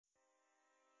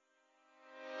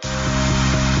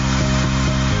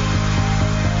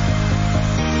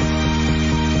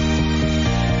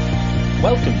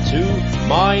to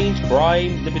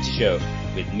Mindcrime Liberty Show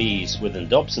with me, Swithin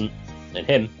Dobson, and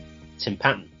him, Tim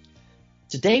Patton.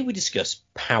 Today we discuss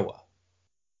power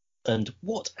and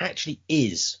what actually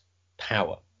is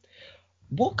power.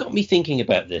 What got me thinking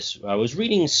about this? I was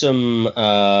reading some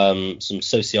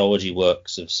sociology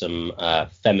works of some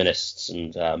feminists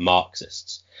and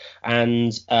Marxists,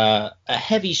 and a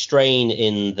heavy strain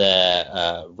in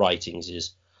their writings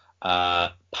is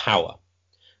power.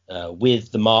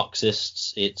 With the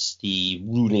Marxists, it's the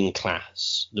ruling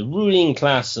class. The ruling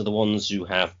class are the ones who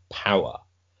have power.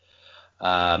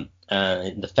 And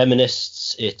the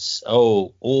feminists, it's,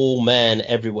 all men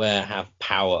everywhere have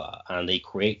power, and they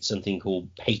create something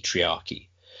called patriarchy.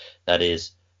 That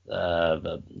is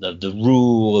the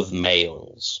rule of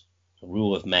males, the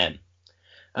rule of men.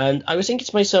 And I was thinking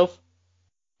to myself,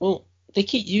 well, they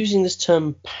keep using this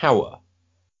term power,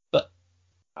 but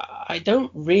I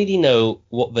don't really know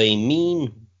what they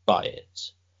mean by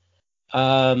it.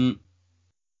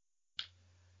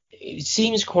 It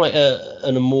seems quite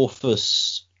an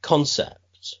amorphous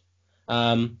concept.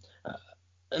 And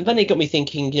then it got me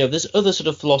thinking, there's other sort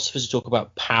of philosophers who talk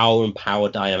about power and power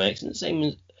dynamics, and the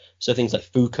same, so things like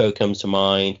Foucault comes to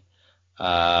mind,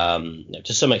 to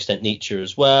some extent Nietzsche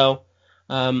as well.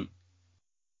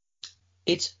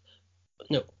 It's,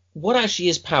 what actually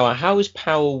is power? How is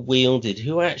power wielded?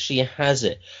 Who actually has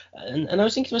it? And I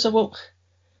was thinking to myself, well,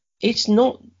 it's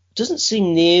doesn't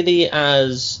seem nearly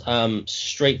as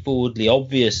straightforwardly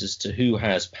obvious as to who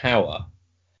has power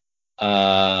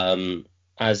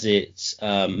as it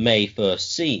may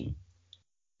first seem.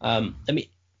 Another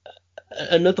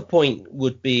point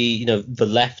would be, the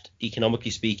left,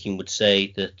 economically speaking, would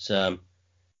say that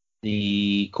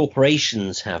the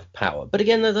corporations have power. But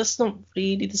again, that's not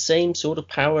really the same sort of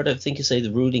power, I don't think, as, say,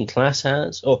 the ruling class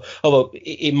has. Although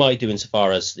it might do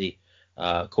insofar as the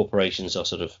corporations are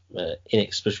sort of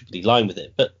inexplicably in line with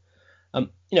it. But,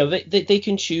 they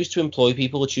can choose to employ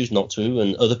people or choose not to,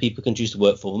 and other people can choose to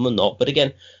work for them or not. But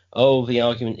again, the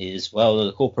argument is, well,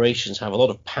 the corporations have a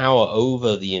lot of power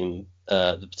over the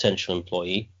potential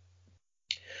employee.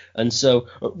 And so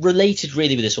related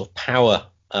really with this sort of power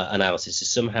analysis is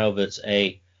somehow that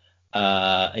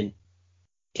an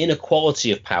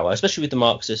inequality of power, especially with the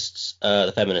Marxists,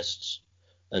 the feminists,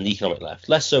 and the economic left,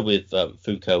 less so with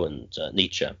Foucault and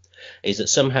Nietzsche, is that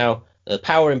somehow the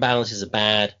power imbalances are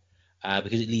bad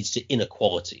because it leads to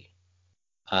inequality.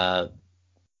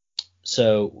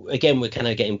 So again, we're kind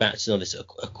of getting back to this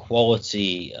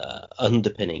equality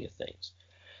underpinning of things.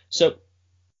 So,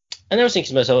 and I was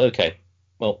thinking to myself, okay,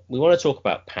 well, we want to talk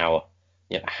about power.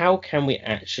 How can we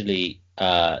actually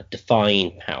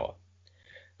define power?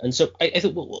 And so I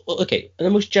thought, well, okay, on the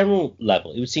most general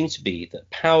level, it would seem to be that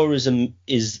power is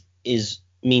if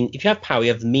you have power,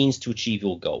 you have the means to achieve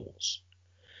your goals.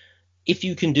 If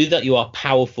you can do that, you are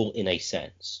powerful in a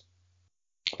sense.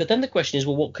 But then the question is,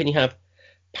 well, what can you have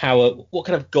power? What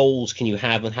kind of goals can you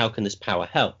have, and how can this power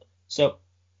help? So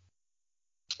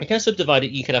I kind of subdivide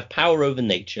it. You can have power over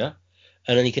nature,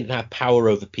 and then you can have power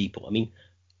over people. I mean,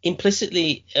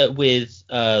 implicitly with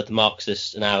the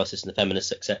Marxist analysis and the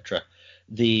feminists, etc.,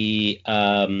 the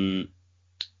power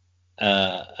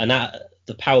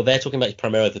they're talking about is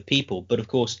primarily over people, but of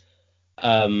course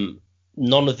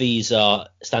none of these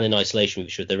stand in isolation with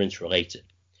each other. They're interrelated.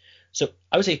 So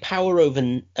I would say power over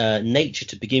nature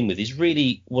to begin with is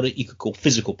really what you could call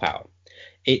physical power.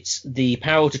 It's the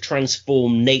power to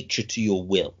transform nature to your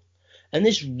will, and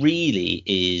this really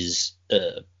is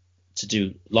to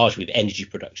do largely with energy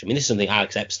production. I mean, this is something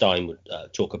Alex Epstein would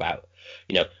talk about,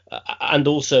 and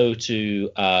also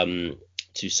to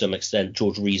some extent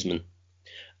George Reisman,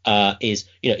 is,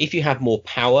 if you have more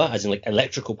power, as in like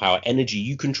electrical power, energy,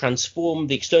 you can transform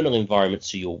the external environment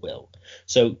to your will.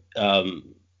 So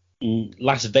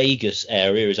Las Vegas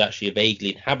area is actually a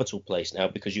vaguely inhabitable place now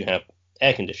because you have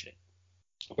air conditioning,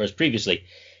 whereas previously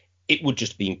it would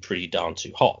just been pretty darn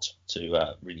too hot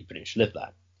to really pretty much live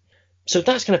there. So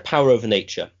that's kind of power over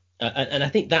nature. And I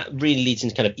think that really leads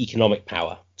into kind of economic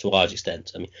power to a large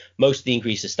extent. I mean, most of the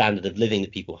increase in standard of living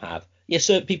that people have, yes,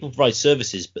 so people provide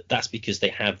services, but that's because they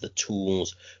have the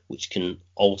tools which can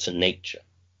alter nature.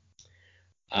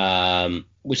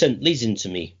 Which then leads into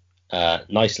me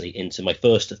nicely into my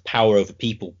first of power over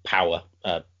people power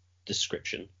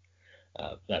description.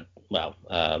 Types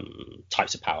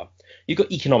of power. You've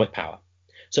got economic power.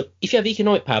 So if you have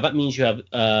economic power, that means you have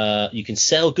you can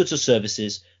sell goods or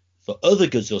services for other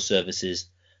goods or services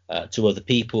to other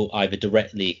people, either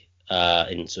directly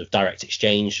in sort of direct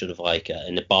exchange, sort of like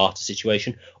in a barter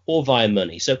situation, or via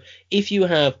money. So if you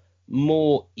have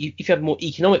more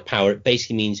economic power, it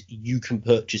basically means you can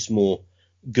purchase more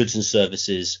goods and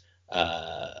services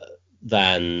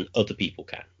than other people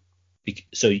can.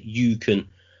 So you can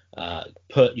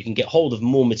you can get hold of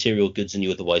more material goods than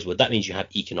you otherwise would. That means you have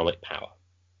economic power.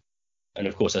 And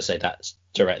of course, I say that's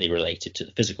directly related to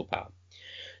the physical power.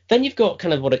 Then you've got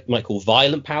kind of what I might call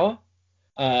violent power,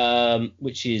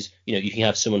 which is, you can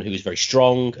have someone who is very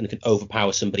strong and can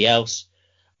overpower somebody else.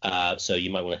 So you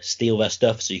might want to steal their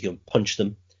stuff so you can punch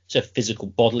them. So physical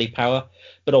bodily power.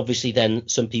 But obviously then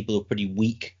some people who are pretty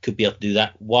weak could be able to do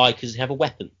that. Why? Because they have a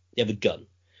weapon. They have a gun.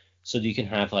 So you can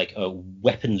have like a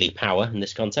weaponly power in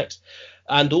this context.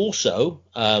 And also,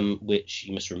 which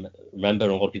you must remember,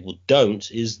 and a lot of people don't,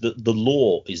 is that the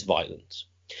law is violent.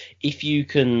 If you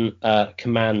can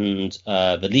command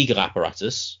the legal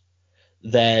apparatus,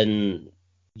 then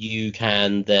you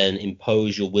can then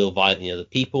impose your will violently on other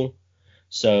people.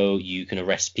 So you can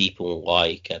arrest people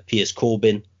like Piers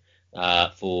Corbyn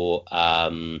for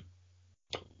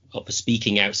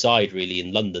speaking outside, really,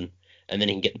 in London, and then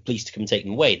you can get the police to come and take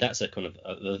them away. That's a kind of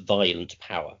a violent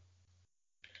power.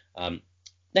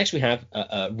 Next, we have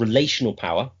relational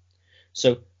power.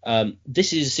 So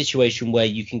this is a situation where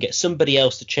you can get somebody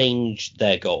else to change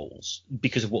their goals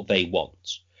because of what they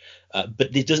want.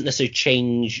 But it doesn't necessarily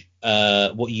change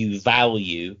what you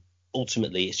value.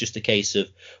 Ultimately, it's just a case of,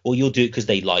 well, you'll do it because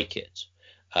they like it.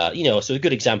 So a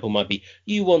good example might be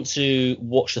you want to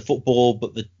watch the football,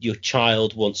 but your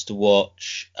child wants to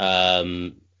watch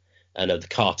the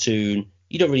cartoon.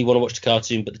 You don't really want to watch the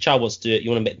cartoon, but the child wants to do it. You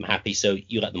want to make them happy, so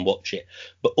you let them watch it.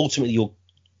 But ultimately,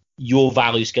 your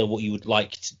value scale, what you would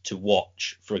like to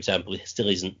watch, for example, still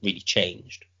isn't really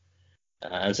changed.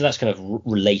 And so that's kind of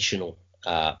relational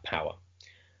power.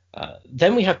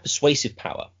 Then we have persuasive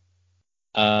power.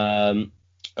 So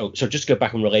just to go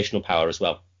back on relational power as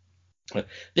well.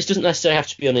 This doesn't necessarily have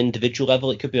to be on an individual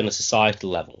level. It could be on a societal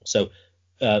level. So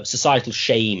societal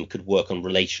shame could work on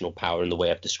relational power in the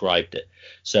way I've described it.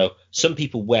 So some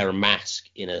people wear a mask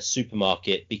in a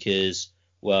supermarket because,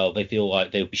 well, they feel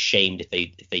like they would be shamed if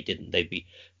they didn't. They'd be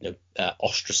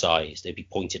ostracized. They'd be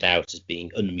pointed out as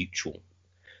being unmutual.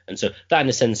 And so that, in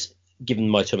a sense, given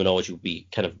my terminology, would be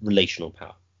kind of relational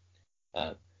power.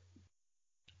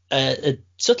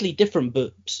 Subtly different,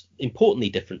 but importantly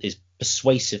different, is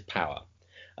persuasive power.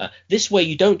 This way,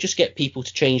 you don't just get people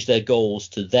to change their goals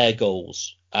to their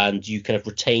goals, and you kind of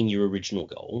retain your original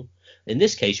goal. In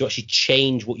this case, you actually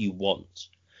change what you want.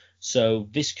 So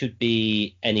this could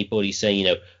be anybody saying,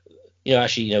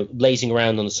 lazing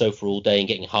around on the sofa all day and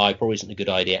getting high probably isn't a good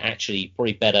idea. Actually,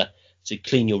 probably better to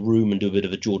clean your room and do a bit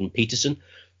of a Jordan Peterson.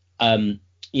 That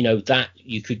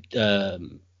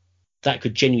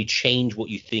could genuinely change what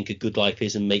you think a good life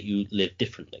is and make you live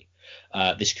differently.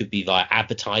 This could be via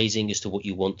advertising as to what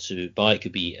you want to buy. It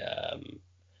could be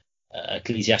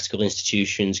ecclesiastical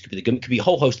institutions. It could be a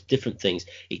whole host of different things.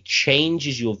 It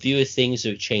changes your view of things, so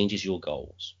it changes your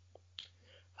goals.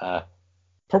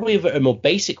 Probably a more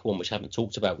basic one, which I haven't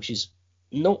talked about, which is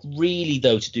not really,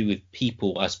 though, to do with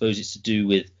people. I suppose it's to do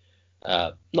with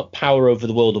not power over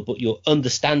the world, but your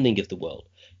understanding of the world.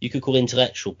 You could call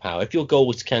intellectual power. If your goal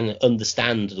is to kind of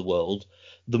understand the world,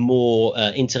 the more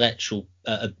intellectual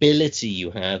ability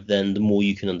you have, then the more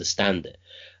you can understand it.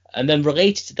 And then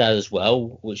related to that as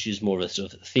well, which is more of a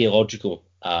sort of theological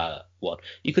one,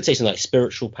 you could say something like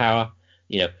spiritual power.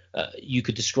 You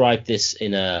could describe this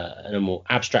in a more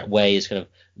abstract way as kind of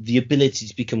the ability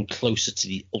to become closer to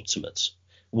the ultimate,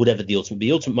 whatever the ultimate be.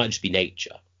 The ultimate might just be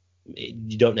nature.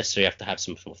 You don't necessarily have to have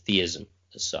some form of theism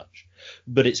as such,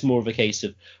 but it's more of a case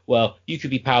of, well, you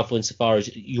could be powerful insofar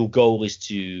as your goal is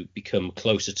to become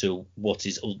closer to what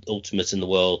is ultimate in the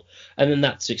world, and then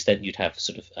that's the extent you'd have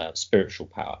sort of spiritual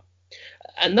power.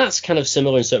 And that's kind of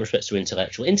similar in certain respects to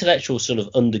intellectual sort of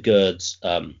undergirds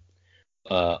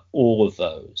all of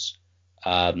those,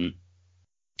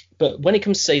 but when it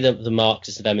comes to, say, the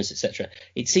Marxists, the feminists, etc.,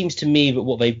 it seems to me that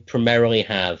what they primarily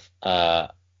have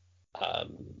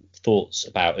thoughts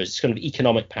about is kind of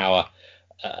economic power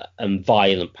and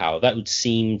violent power. That would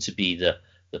seem to be the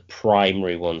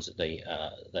primary ones that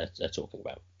they're talking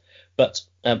about. But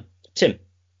Tim,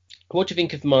 what do you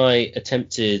think of my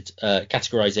attempted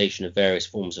categorization of various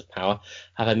forms of power?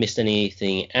 Have I missed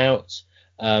anything out?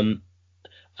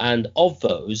 And of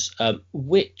those,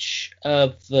 which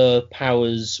of the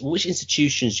powers, which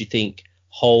institutions do you think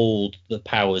hold the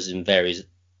powers in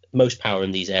most power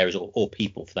in these areas, or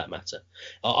people for that matter?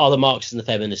 Are the Marxists and the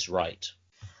feminists right?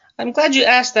 I'm glad you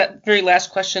asked that very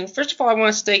last question. First of all, I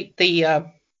want to state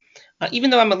even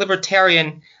though I'm a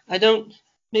libertarian, I don't.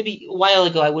 Maybe a while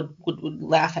ago I would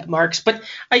laugh at Marx, but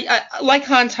I like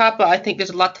Hans Hoppe. I think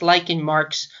there's a lot to like in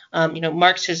Marx.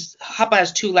 Hoppe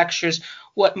has two lectures.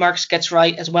 what Marx gets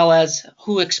right as well as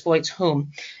who exploits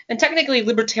whom. And technically,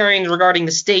 libertarians regarding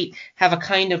the state have a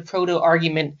kind of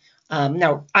proto-argument.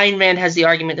 Now, Ayn Rand has the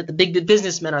argument that the big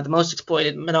businessmen are the most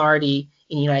exploited minority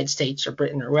in the United States or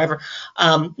Britain or wherever.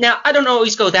 Now, I don't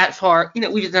always go that far.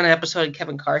 We've done an episode of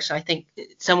Kevin Carson. I think in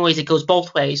some ways it goes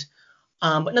both ways.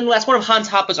 But nonetheless, one of Hans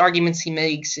Hoppe's arguments he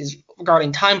makes is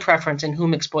regarding time preference and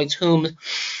whom exploits whom.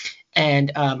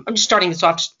 And I'm just starting this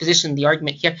off to position the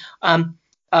argument here.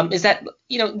 Is that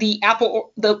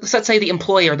let's say the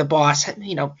employer, the boss,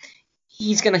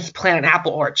 he's going to plant an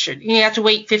apple orchard. You have to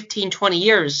wait 15, 20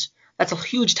 years. That's a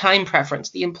huge time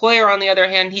preference. The employer, on the other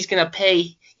hand, he's going to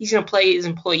pay his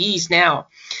employees now.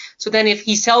 So then if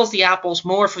he sells the apples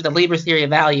more for the labor theory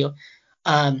of value,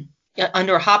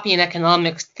 under Hoppian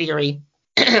economics theory,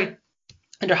 technically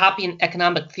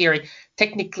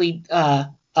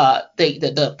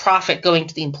the profit going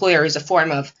to the employer is a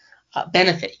form of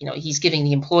benefit. He's giving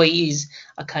the employees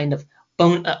a kind of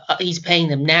he's paying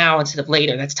them now instead of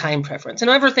later. That's time preference.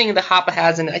 And everything that Hoppe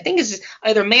has, and I think is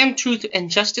either Man, Truth, and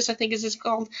Justice, I think is it's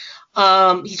called.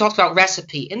 He talks about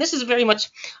recipe, and this is very much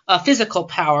physical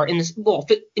power in this,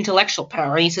 intellectual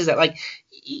power. And he says that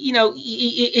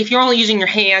if you're only using your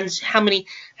hands, how many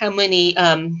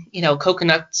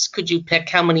coconuts could you pick?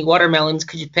 How many watermelons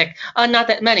could you pick? Not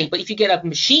that many. But if you get a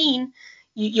machine,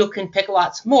 you can pick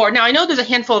lots more. Now, I know there's a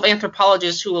handful of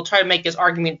anthropologists who will try to make this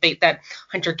argument that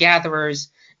hunter-gatherers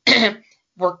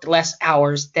worked less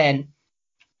hours than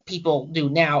people do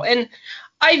now. And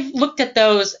I've looked at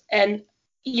those, and,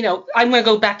 I'm going to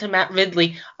go back to Matt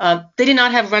Ridley. They did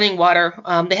not have running water.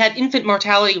 They had infant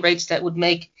mortality rates that would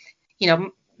make,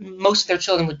 most of their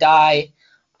children would die.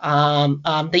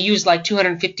 They used like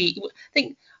 250,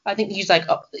 I think they used like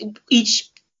each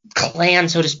clan,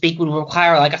 so to speak, would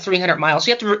require like a 300 miles.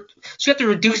 So you have to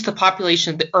reduce the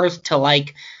population of the Earth to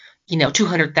like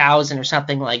 200,000 or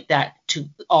something like that to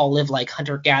all live like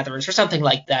hunter-gatherers or something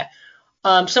like that.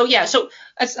 So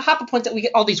as Hoppe points out, we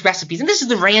get all these recipes, and this is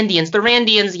the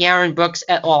Randians, the Aaron Brooks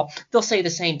et al. They'll say the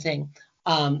same thing.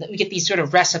 That we get these sort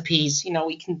of recipes.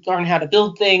 We can learn how to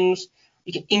build things.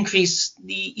 We can increase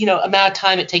the amount of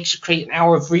time it takes to create an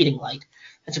hour of reading light.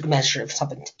 That's a measure of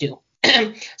something to do.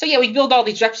 So we build all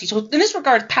these recipes. So in this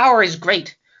regard, power is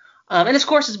great. And of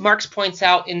course, as Marx points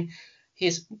out in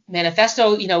his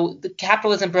manifesto, the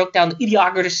capitalism broke down the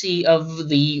idiocracy of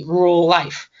the rural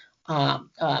life.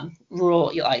 I'm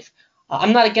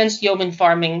not against yeoman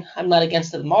farming. I'm not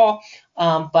against them all.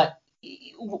 But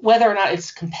whether or not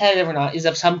it's competitive or not is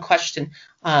of some question.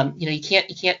 You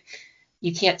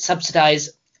can't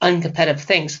subsidize uncompetitive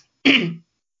things. I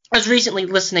was recently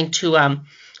listening to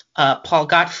Paul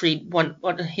Gottfried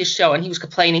on his show, and he was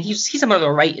complaining. He's some of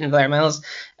the right environmentalists.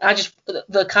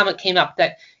 The comment came up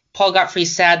that Paul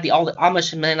Gottfried's sad all the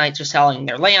Amish and Mennonites are selling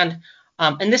their land.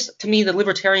 And this, to me, the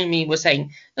libertarian me was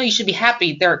saying, no, you should be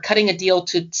happy. They're cutting a deal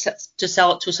to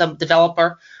sell it to some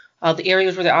developer. The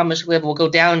areas where the Amish live will go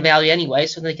down in value anyway,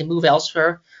 so they can move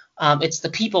elsewhere. It's the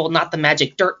people, not the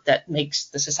magic dirt, that makes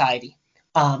the society.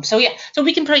 So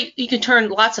you can turn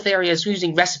lots of areas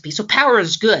using recipes. So power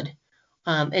is good.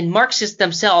 And Marxists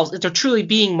themselves, if they're truly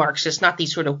being Marxists, not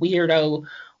these sort of weirdo,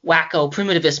 wacko,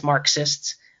 primitivist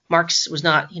Marxists. Marx was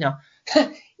not,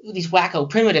 these wacko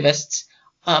primitivists.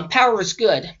 Power is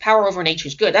good. Power over nature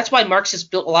is good. That's why Marxists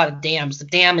built a lot of dams. The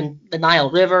dam in the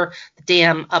Nile River, the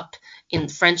dam up in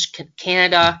French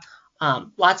Canada.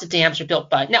 Lots of dams are built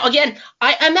by. Now, again,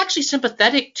 I'm actually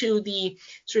sympathetic to the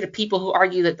sort of people who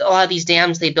argue that a lot of these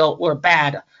dams they built were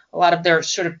bad. A lot of their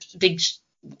sort of big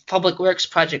public works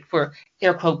projects were,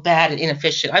 air quote, bad and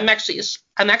inefficient. I'm actually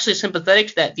sympathetic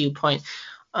to that viewpoint.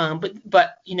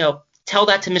 But tell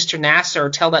that to Mr. Nasser, or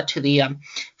tell that to the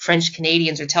French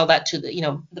Canadians, or tell that to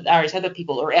the various other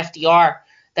people, or FDR,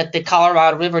 that the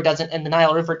Colorado River doesn't and the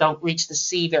Nile River don't reach the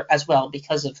sea there as well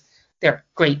because of their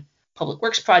great public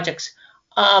works projects.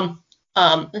 Tell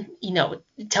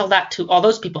that to all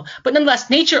those people. But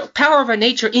nonetheless, power over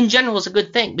nature in general is a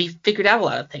good thing. We've figured out a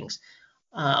lot of things.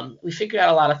 And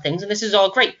this is all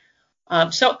great.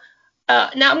 So now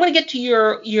I'm going to get to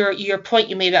your point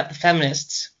you made about the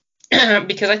feminists,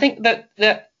 because I think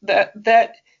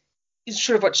that is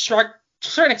sort of what to a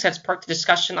certain extent sparked the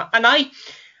discussion. And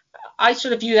I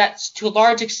sort of view that to a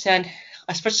large extent,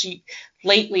 especially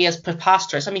lately, as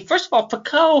preposterous. I mean, first of all,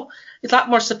 Foucault is a lot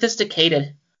more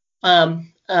sophisticated,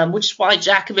 which is why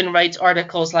Jacobin writes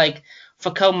articles like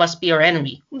Foucault must be our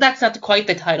enemy. That's not quite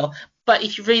the title, but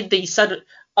if you read the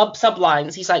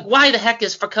sublines, he's like, why the heck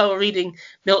is Foucault reading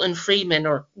Milton Friedman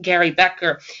or Gary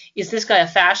Becker? Is this guy a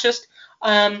fascist?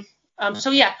 I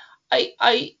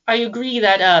agree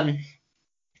that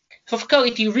For Foucault,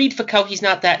 if you read Foucault,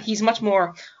 he's much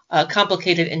more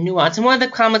complicated and nuanced. And one of the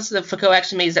comments that Foucault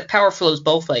actually made is that power flows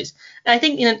both ways. And I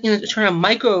think in a sort of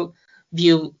micro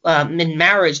view in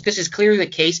marriage, this is clearly the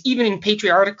case, even in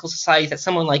patriarchal societies that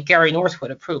someone like Gary North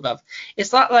would approve of.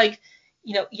 It's not like,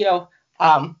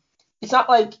 it's not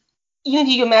like, even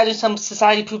if you imagine some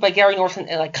society approved by Gary North and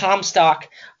like Comstock,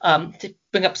 to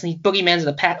bring up some boogeymans of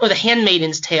the past, or The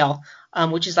Handmaid's Tale,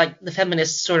 which is like the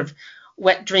feminist sort of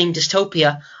wet dream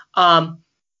dystopia.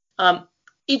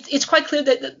 It's quite clear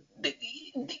that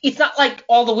it's not like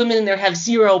all the women in there have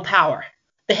zero power.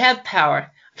 They have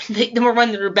power. Number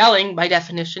one, they're rebelling by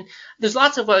definition. There's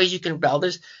lots of ways you can rebel.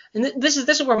 This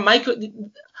is where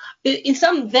in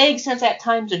some vague sense, at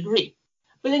times agree.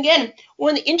 But again,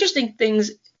 one of the interesting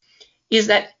things is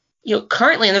that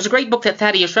currently, and there's a great book that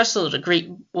Thaddeus Russell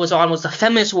was The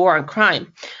Feminist War on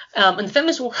Crime. And the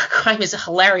Feminist War on Crime is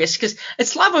hilarious because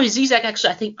Slavoj Zizek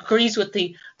actually, I think, agrees with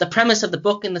the premise of the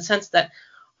book in the sense that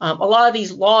a lot of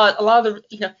these laws,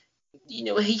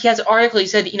 he has an article, he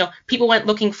said, people went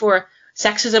looking for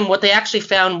sexism. What they actually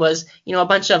found was, a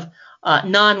bunch of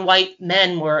non-white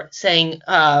men were saying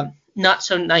not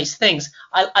so nice things.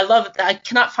 I love it. I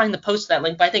cannot find the post of that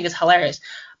link, but I think it's hilarious.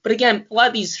 But again, a lot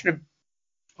of these sort of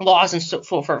laws and so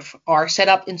forth are set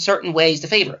up in certain ways to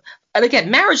favor. And again,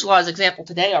 marriage laws, example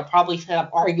today, are probably set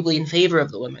up arguably in favor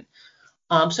of the women.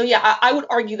 I would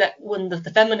argue that when the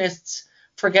feminists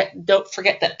don't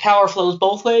forget that power flows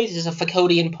both ways, is a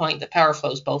Foucauldian point that power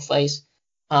flows both ways.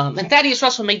 And Thaddeus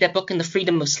Russell made that book in The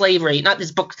Freedom of Slavery, not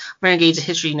this book, Renegade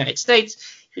History of the United States.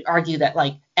 He argued that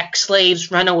like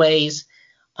ex-slaves, runaways,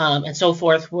 and so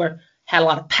forth had a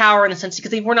lot of power in a sense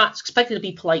because they were not expected to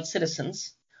be polite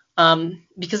citizens.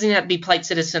 Because they didn't have to be polite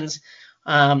citizens,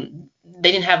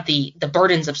 they didn't have the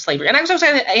burdens of slavery. And I was also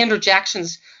at Andrew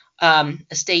Jackson's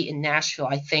estate in Nashville,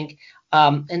 I think,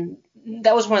 and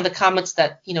that was one of the comments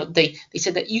that they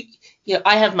said that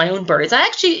I have my own burdens. I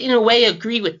actually in a way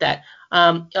agree with that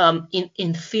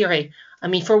in theory. I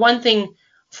mean, for one thing,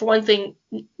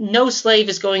 no slave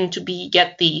is going to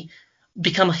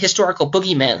become a historical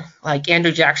boogeyman like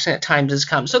Andrew Jackson at times has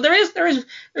come. So there's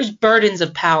burdens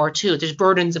of power too. There's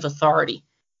burdens of authority.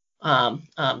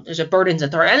 There's a burdens of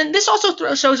authority, and this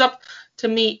also shows up to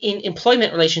me in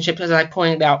employment relationships, as I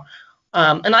pointed out.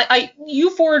 And you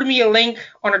forwarded me a link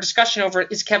on our discussion over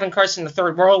Is Kevin Carson the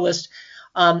Third World List?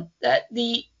 That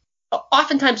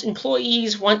oftentimes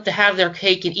employees want to have their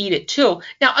cake and eat it too.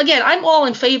 Now, again, I'm all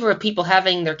in favor of people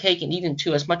having their cake and eating it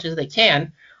too as much as they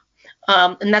can.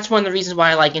 And that's one of the reasons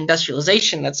why I like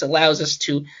industrialization. That allows us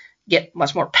to get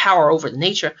much more power over the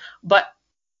nature. But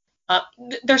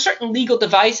there are certain legal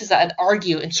devices that I'd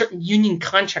argue and certain union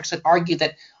contracts that argue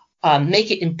that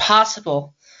make it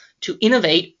impossible to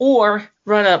innovate or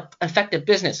run an effective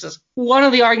business. That's one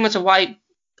of the arguments of why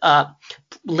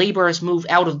laborers move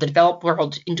out of the developed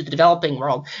world into the developing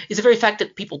world is the very fact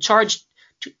that people charge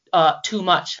too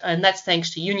much, and that's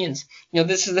thanks to unions.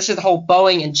 This is the whole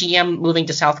Boeing and GM moving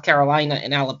to South Carolina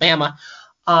and Alabama.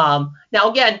 Now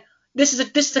again, this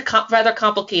is a rather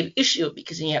complicated issue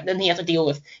because then you have to deal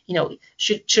with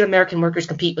should American workers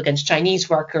compete against Chinese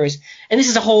workers, and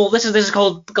this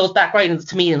goes back right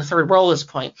to me in the third worldist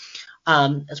point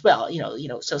as well.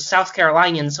 So South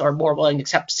Carolinians are more willing to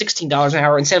accept $16 an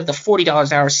hour instead of the $40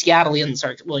 an hour Seattleians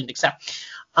are willing to accept.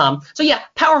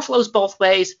 Power flows both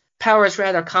ways. Power is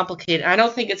rather complicated. I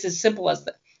don't think it's as simple as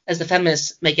the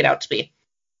feminists make it out to be.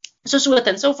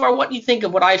 So far, what do you think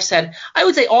of what I've said? I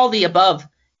would say all the above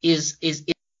is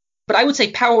but I would say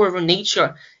power over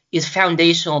nature is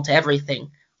foundational to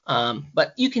everything.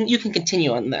 But you can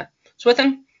continue on that.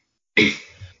 Swithin?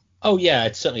 Oh yeah,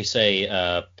 I'd certainly say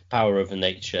power over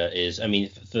nature is,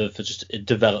 for just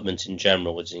development in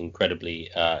general, is incredibly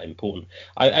important.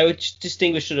 I would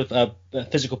distinguish sort of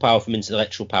physical power from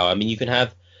intellectual power. You can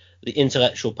have the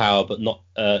intellectual power, but not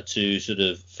to sort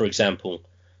of, for example,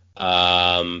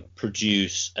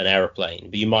 produce an aeroplane,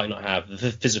 but you might not have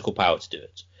the physical power to do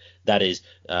it. That is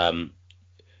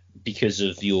because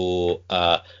of your.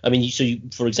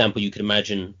 For example, you could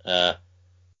imagine.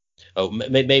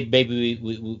 Maybe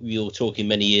we were talking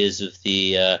many years of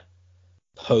the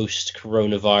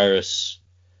post-coronavirus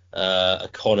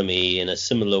economy in a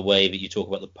similar way that you talk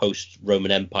about the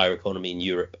post-Roman Empire economy in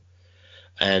Europe.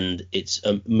 And it's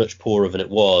much poorer than it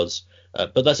was.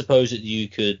 But I suppose that you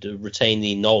could retain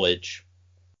the knowledge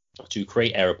to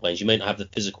create aeroplanes. You may not have the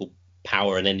physical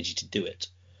power and energy to do it.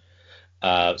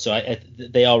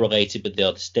 They are related, but they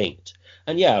are distinct.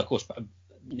 And yeah, of course,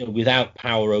 without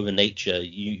power over nature,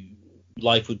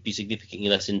 life would be significantly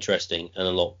less interesting and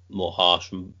a lot more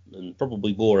harsh and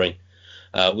probably boring.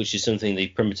 which is something the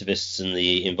primitivists and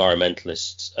the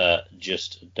environmentalists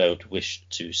just don't wish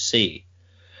to see.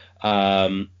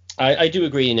 I do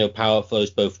agree, power flows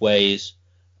both ways.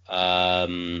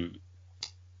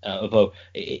 Although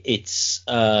it's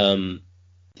so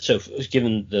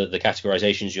given the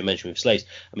categorizations you mentioned with slaves,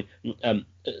 I mean,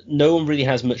 no one really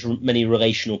has much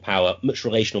relational power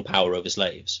over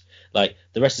slaves. Like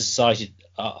the rest of society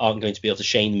aren't going to be able to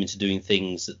shame them into doing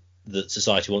things that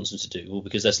society wants them to do, well,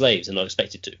 because they're slaves and not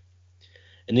expected to.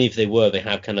 And if they were, they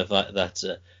have kind of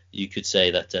that you could say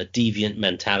that deviant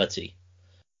mentality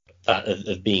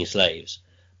of being slaves.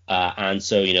 And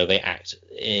so, they act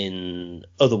in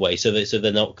other ways. So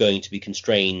they're not going to be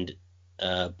constrained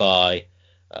by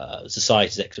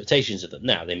society's expectations of them.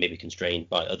 Now, they may be constrained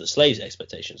by other slaves'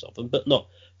 expectations of them, but not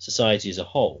society as a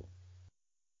whole.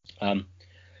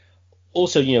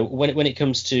 Also, when it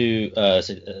comes to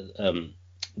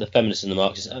the feminists and the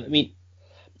Marxists, I mean,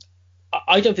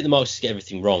 I don't think the Marxists get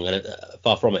everything wrong, and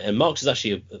far from it. And Marx is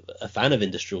actually a fan of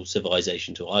industrial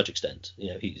civilization to a large extent.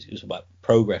 He was about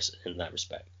progress in that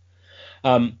respect.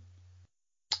 But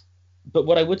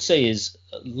what I would say is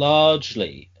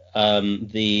largely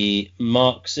the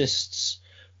Marxists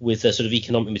with their sort of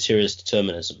economic materialist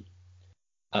determinism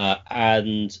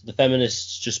and the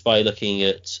feminists just by looking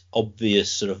at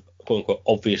obvious sort of quote unquote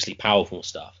obviously powerful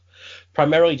stuff,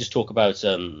 primarily just talk about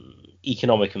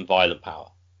economic and violent power.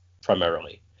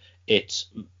 Primarily, it's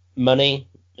money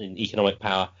in economic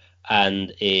power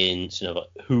and in sort of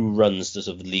who runs the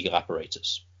sort of legal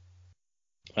apparatus.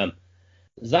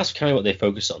 That's kind of what they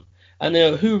focus on. And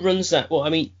who runs that? Well, I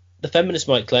mean, the feminists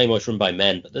might claim it's run by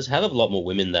men, but there's a hell of a lot more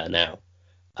women there now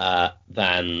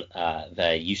than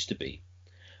there used to be.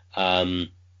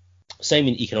 Same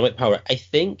in economic power. I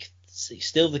think it's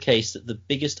still the case that the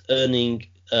biggest earning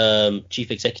chief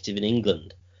executive in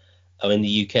England or in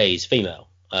the UK is female.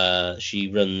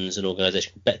 She runs an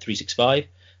organisation called Bet365,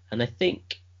 and I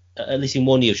think at least in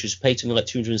 1 year she was paid something like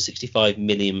 £265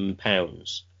 million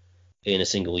in a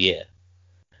single year.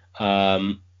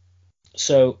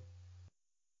 So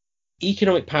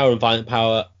economic power and violent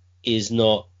power is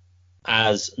not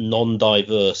as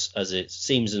non-diverse as it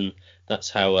seems, and that's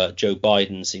how Joe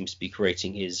Biden seems to be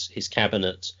creating his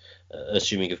cabinet,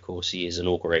 assuming, of course, he is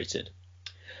inaugurated.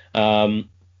 So,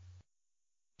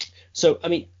 I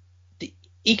mean, the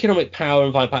economic power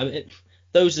and violent power,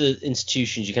 those are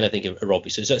institutions you kind of think are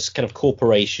obvious. So it's kind of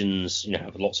corporations,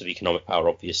 have lots of economic power,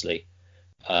 obviously,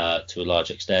 to a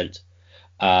large extent.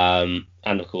 And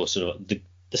of course, sort of the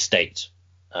state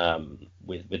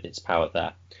with its power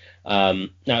there.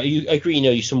 Now, you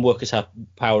agree, some workers have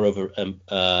power over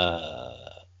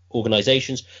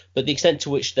organizations, but the extent to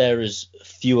which there is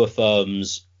fewer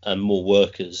firms and more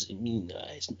workers,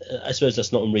 I suppose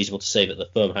that's not unreasonable to say that the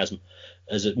firm has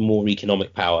more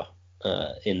economic power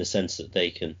in the sense that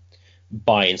they can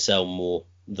buy and sell more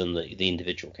than the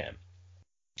individual can.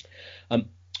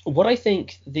 What I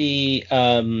think the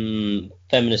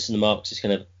feminists and the Marxists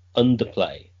kind of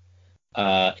underplay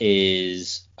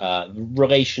is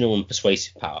relational and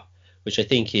persuasive power, which I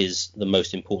think is the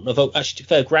most important. Although, actually, to be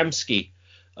fair, Gramsci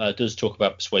does talk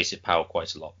about persuasive power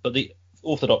quite a lot, but the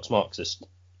orthodox Marxists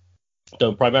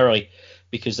don't, primarily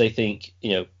because they think,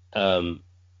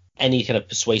 any kind of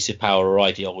persuasive power or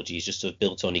ideology is just sort of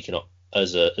built on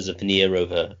as a veneer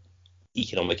over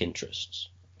economic interests.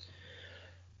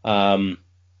 But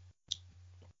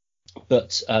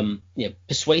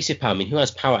persuasive power. I mean, who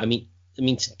has power? I mean,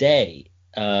 today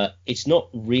it's not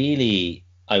really,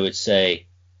 I would say,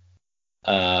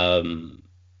 it's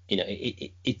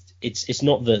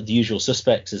not the usual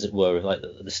suspects, as it were, like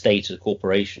the state or the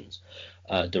corporations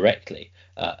directly.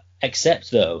 Except,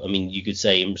 though, I mean, you could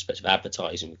say in respect of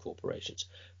advertising with corporations.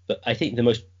 But I think the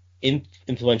most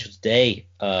influential today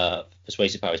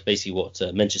persuasive power is basically what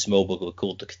Mencius Moberg would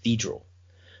call the cathedral.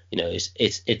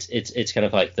 It's kind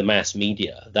of like the mass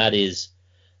media. That is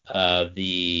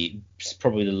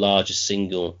probably the largest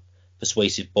single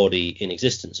persuasive body in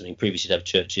existence. I mean, previously you'd have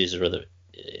churches or other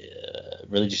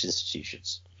religious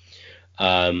institutions,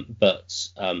 but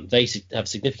they have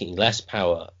significantly less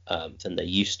power than they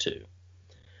used to.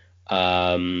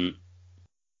 And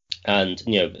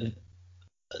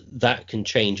that can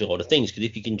change a lot of things, because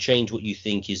if you can change what you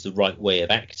think is the right way of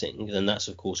acting, then that's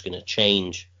of course going to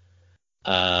change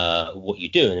what you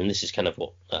do. And this is kind of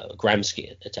what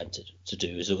Gramsci attempted to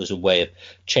do, as it was a way of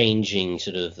changing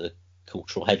sort of the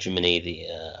cultural hegemony, the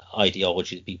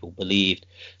ideology that people believed,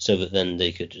 so that then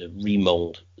they could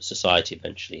remold society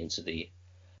eventually into the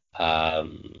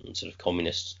sort of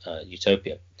communist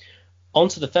utopia.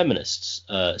 Onto the feminists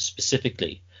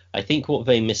specifically, I think what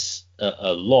they miss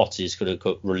a lot is quote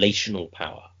unquote relational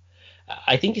power.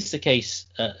 I think it's the case.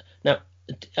 Now,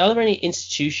 are there any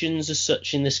institutions as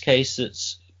such in this case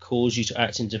that's cause you to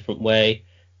act in a different way?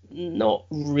 Not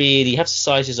really. You have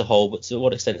society as a whole, but to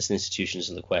what extent it's an institution is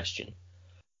the question,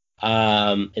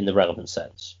 in the relevant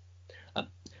sense.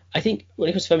 I think when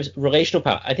it comes to feminism, relational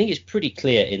power, I think it's pretty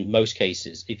clear in most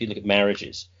cases, if you look at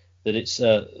marriages, that it's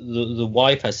the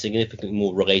wife has significantly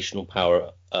more relational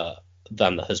power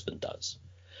than the husband does.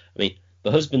 I mean,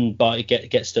 the husband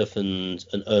gets stuff and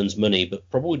earns money, but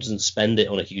probably doesn't spend it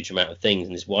on a huge amount of things,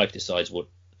 and his wife decides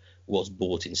what's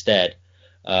bought instead.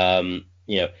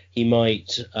 He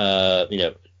might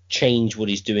change what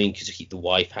he's doing to keep the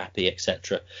wife happy,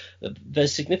 etc.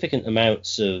 There's significant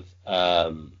amounts of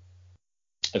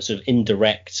sort of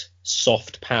indirect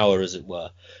soft power, as it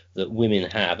were, that women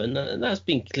have, and that's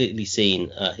been clearly seen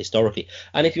historically.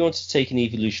 And if you want to take an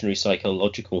evolutionary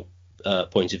psychological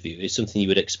point of view, it's something you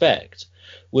would expect.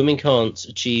 Women can't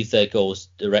achieve their goals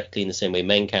directly in the same way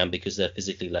men can because they're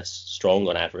physically less strong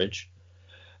on average,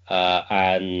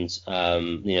 and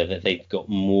that they've got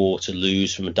more to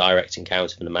lose from a direct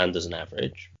encounter than a man does on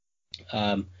average.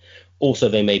 Also,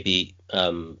 they may be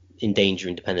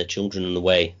endangering dependent children in the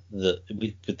way that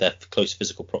with their close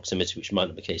physical proximity, which might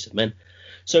not be the case of men.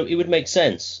 So it would make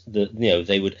sense that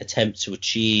they would attempt to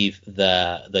achieve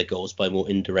their goals by more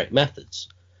indirect methods,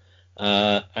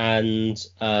 and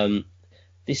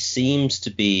this seems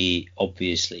to be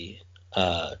obviously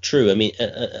true. I mean,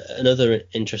 another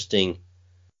interesting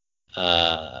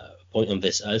point on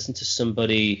this, I listened to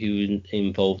somebody who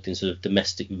involved in sort of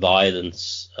domestic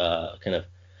violence kind of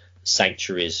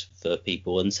sanctuaries for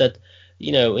people, and said,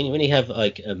 when you have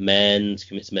like a man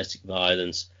commit domestic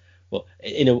violence, well,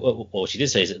 what she did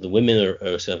say is that the women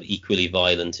are sort of equally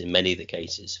violent in many of the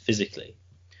cases physically,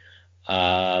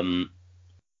 but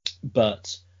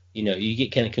you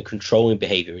get kind of controlling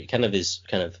behavior. It kind of is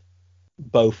kind of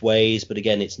both ways, but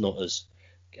again, it's not as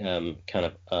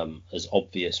as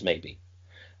obvious maybe.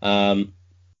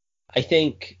 I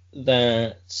think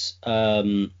that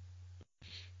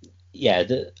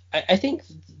I think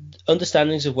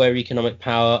understandings of where economic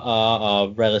power are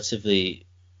relatively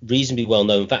reasonably well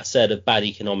known. That said, bad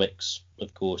economics,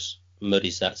 of course,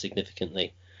 muddies that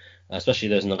significantly, especially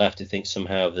those on the left who think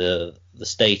somehow the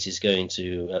state is going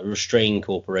to restrain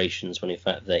corporations when in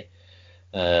fact they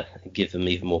give them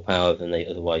even more power than they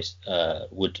otherwise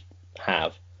would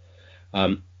have.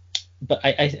 But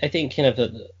I think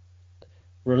the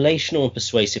relational and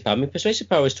persuasive power. I mean, persuasive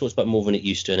power is talked about more than it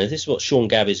used to, and this is what Sean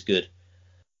Gabb is good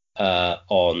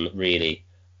on, really,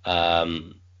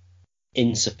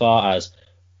 insofar as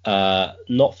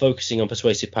not focusing on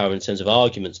persuasive power in terms of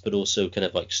arguments, but also kind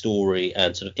of like story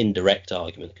and sort of indirect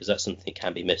argument, because that's something that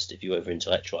can be missed if you over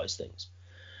intellectualize things.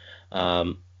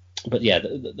 But yeah,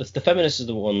 the feminists are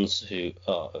the ones who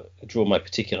draw my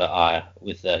particular ire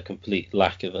with their complete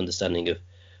lack of understanding of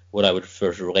what I would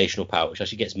refer to relational power, which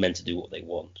actually gets men to do what they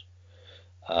want,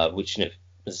 which, as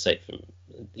I say, from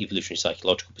an evolutionary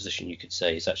psychological position, you could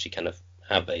say is actually kind of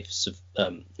have a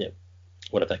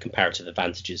one of their comparative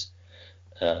advantages,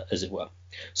 as it were.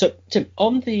 So, Tim,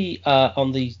 on the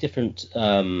different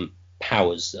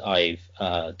powers that I've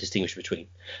distinguished between,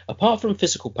 apart from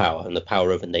physical power and the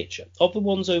power over nature, of the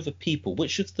ones over people,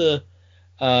 which of the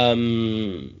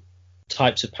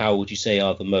types of power would you say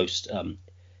are the most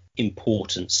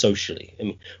important socially? I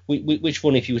mean, which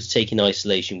one, if you were to take in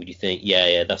isolation, would you think,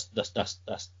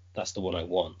 that's the one I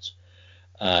want,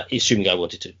 assuming I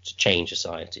wanted to change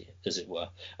society, as it were?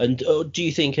 And do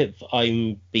you think if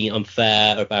I'm being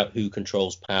unfair about who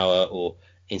controls power or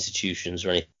institutions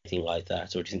or anything like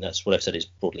that, or do you think that's what I've said is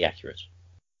broadly accurate?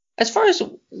 As far as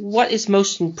what is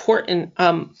most important,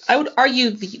 I would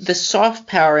argue the soft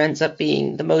power ends up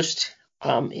being the most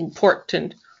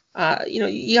important.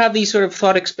 You have these sort of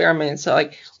thought experiments,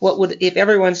 like what would, if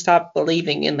everyone stopped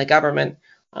believing in the government,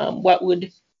 what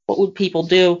would people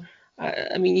do?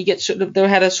 I mean, you get sort of, they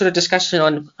had a sort of discussion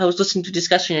on, I was listening to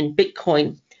discussion in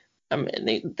Bitcoin, and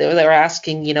they were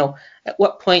asking, at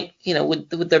what point,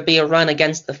 would there be a run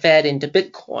against the Fed into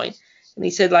Bitcoin? And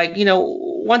he said,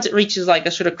 once it reaches like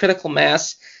a sort of critical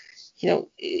mass,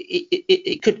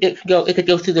 it could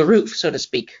go through the roof, so to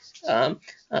speak.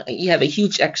 You have a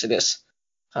huge exodus.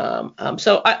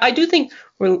 So I do think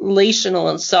relational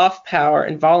and soft power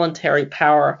and voluntary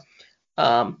power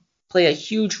play a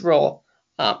huge role.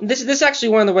 This is actually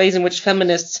one of the ways in which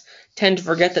feminists tend to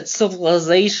forget that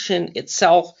civilization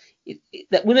itself,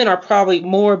 that women are probably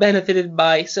more benefited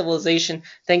by civilization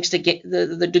thanks to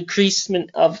the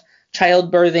decreasement of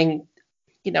childbirthing.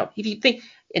 If you think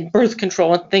in birth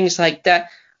control and things like that,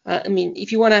 I mean,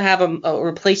 if you want to have a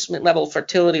replacement level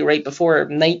fertility rate before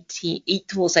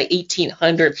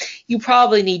 1800, you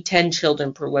probably need 10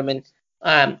 children per woman,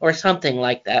 or something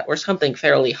like that, or something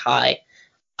fairly high,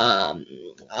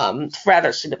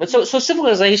 rather significant. So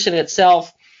civilization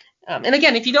itself. And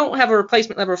again, if you don't have a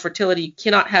replacement level of fertility, you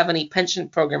cannot have any pension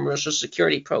program or social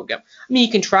security program. I mean,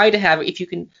 you can try to have it if you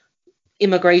can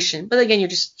immigration, but again, you're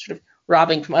just sort of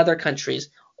robbing from other countries,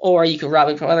 or you can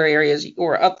robbing from other areas,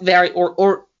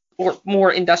 or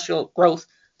more industrial growth.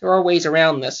 There are ways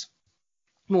around this,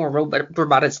 more robotic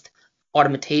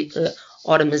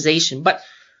automation. But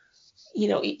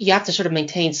you have to sort of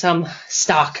maintain some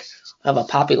stock of a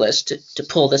populace to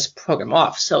pull this program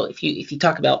off. So if you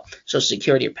talk about Social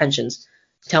Security or pensions,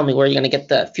 tell me where you're going to get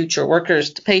the future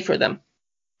workers to pay for them.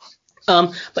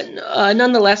 But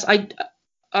nonetheless,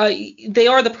 they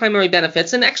are the primary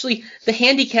benefits, and actually the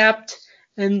handicapped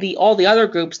and all the other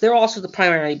groups, they're also the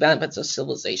primary benefits of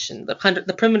civilization.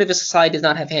 The primitive society does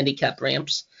not have handicap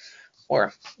ramps,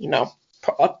 or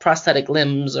prosthetic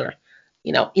limbs, or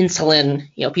insulin.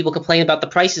 People complain about the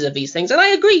prices of these things, and I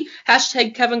agree.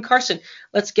 Hashtag Kevin Carson.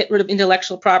 Let's get rid of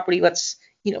intellectual property. Let's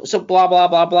so blah blah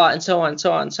blah blah, and so on,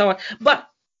 so on, so on. But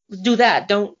do that.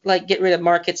 Don't get rid of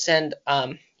markets, and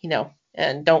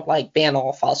and don't ban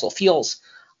all fossil fuels.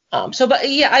 But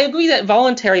yeah, I agree that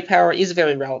voluntary power is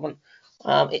very relevant,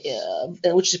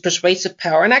 which is persuasive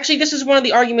power. And actually, this is one of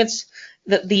the arguments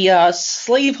that the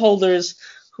slaveholders,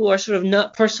 who are sort of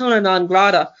not persona non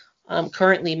grata,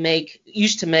 currently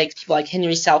used to make, people like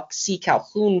Henry C.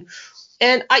 Calhoun.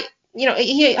 And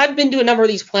I've been to a number of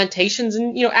these plantations,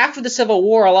 and after the Civil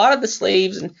War, a lot of the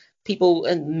slaves and people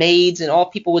and maids and all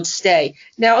people would stay.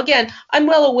 Now, again, I'm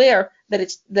well aware I'm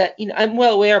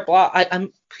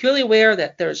purely aware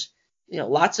that there's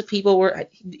lots of people where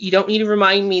you don't need to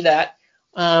remind me that.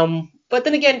 But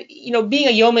then again, being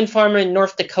a yeoman farmer in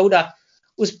North Dakota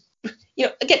was,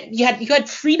 again, you had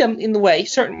freedom in the way,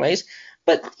 certain ways,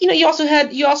 but you also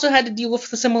had to deal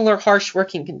with the similar harsh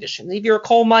working conditions. If you're a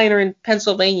coal miner in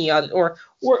Pennsylvania or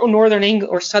northern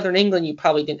England or southern England, you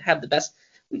probably didn't have the best.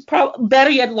 Better,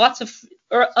 you had lots of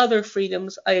other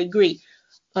freedoms. I agree.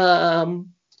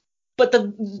 But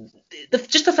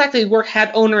just the fact that we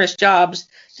had onerous jobs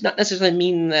did not necessarily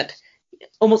mean that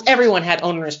almost everyone had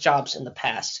onerous jobs in the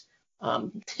past.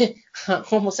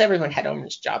 Almost everyone had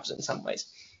onerous jobs in some ways.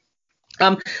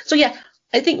 So yeah,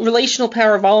 I think relational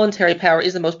power, voluntary power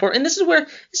is the most important. And this is where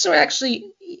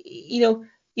actually,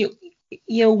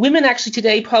 women actually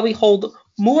today probably hold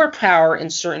more power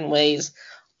in certain ways.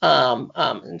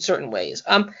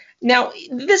 Now,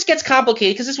 this gets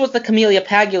complicated because this was the Camelia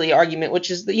Paglia argument,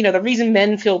 which is the reason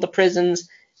men fill the prisons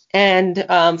and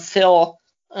fill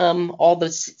all the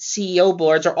CEO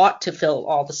boards, or ought to fill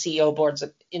all the CEO boards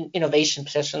in innovation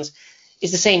positions,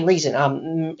 is the same reason.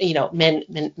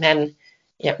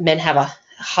 Men have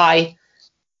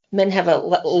a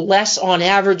less on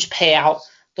average payout.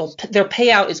 Their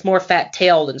payout is more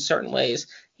fat-tailed in certain ways.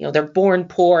 They're born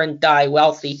poor and die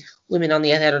wealthy. Women, on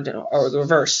the other hand, are the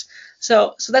reverse.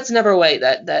 So that's another way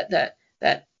that the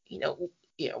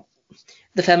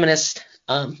feminists,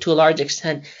 to a large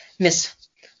extent, miss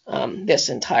this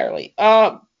entirely.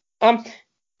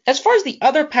 As far as the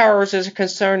other powers are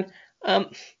concerned, I'm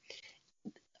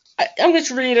going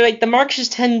to reiterate, the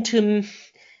Marxists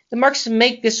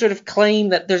make this sort of claim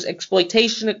that there's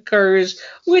exploitation occurs,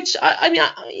 which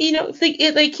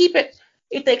if they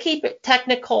keep it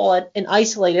technical and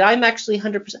isolated, I'm actually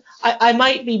 100%. I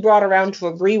might be brought around to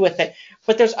agree with it,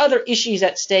 but there's other issues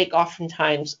at stake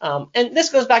oftentimes. And this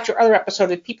goes back to our other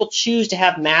episode. If people choose to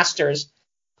have masters,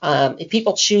 now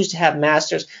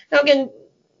again,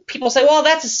 people say, well,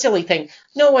 that's a silly thing.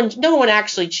 No one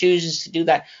actually chooses to do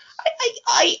that.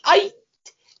 I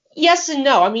yes and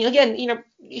no. I mean, again,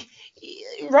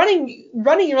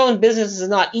 running your own business is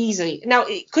not easy. Now,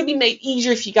 it could be made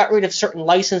easier if you got rid of certain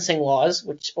licensing laws,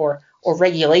 or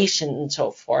regulation and so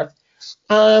forth.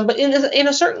 But in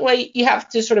a certain way, you have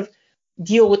to sort of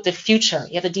deal with the future.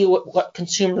 You have to deal with what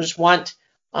consumers want,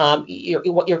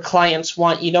 what your clients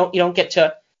want. You don't get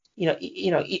to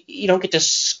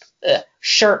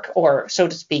shirk, or so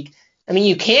to speak. I mean,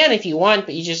 you can if you want,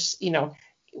 but you just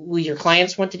will your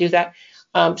clients want to do that?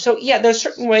 So yeah, there's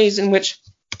certain ways in which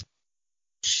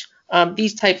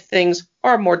these type of things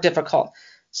are more difficult.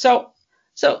 So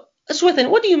Swithin,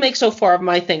 what do you make so far of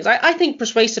my things? I think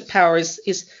persuasive power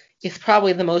is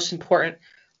probably the most important,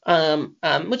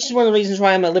 which is one of the reasons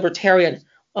why I'm a libertarian.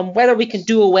 Whether we can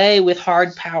do away with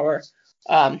hard power,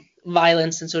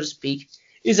 violence, and so to speak,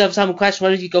 is of some question.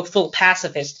 Whether you go full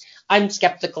pacifist, I'm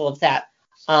skeptical of that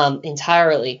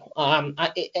entirely,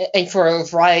 and for a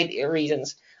variety of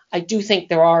reasons. I do think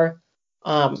there are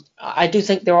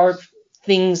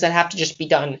things that have to just be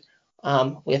done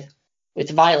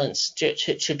with violence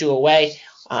to do away.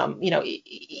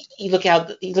 You look out,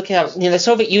 the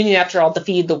Soviet Union, after all,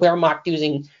 defeated the Wehrmacht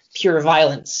using pure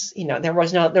violence. There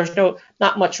was not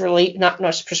much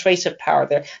persuasive power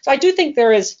there. So I do think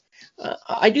there is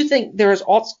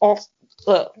also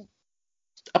a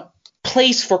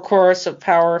place for coercive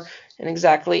power,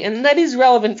 and that is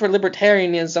relevant for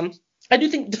libertarianism. I do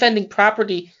think defending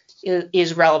property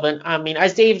is relevant. I mean,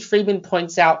 as David Friedman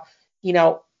points out,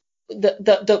 the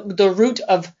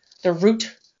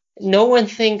root. No one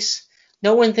thinks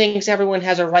everyone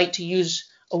has a right to use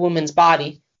a woman's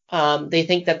body. They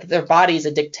think that their body is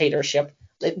a dictatorship.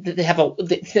 They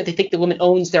think the woman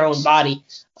owns their own body.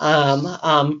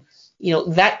 That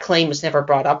claim is never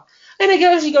brought up. And I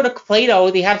guess you go to Plato,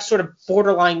 they have sort of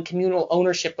borderline communal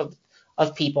ownership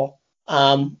of people.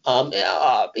 This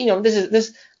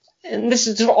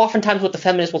is oftentimes what the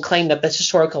feminists will claim, that that's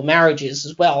historical marriages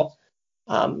as well.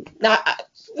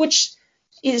 Which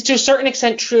is to a certain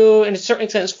extent true and to a certain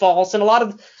extent is false. And a lot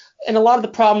of the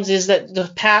problems is that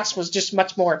the past was just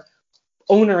much more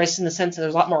onerous, in the sense that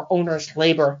there's a lot more onerous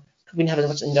labor. We didn't have as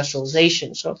much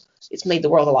industrialization, so it's made the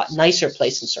world a lot nicer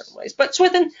place in certain ways. But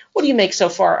Swithin, what do you make so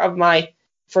far of my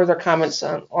further comments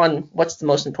on what's the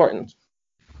most important?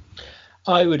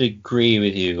 I would agree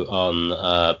with you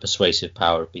on persuasive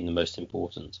power being the most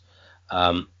important.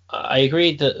 I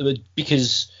agree that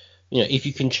because if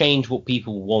you can change what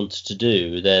people want to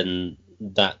do, then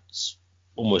that's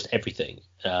almost everything.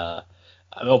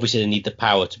 Obviously, they need the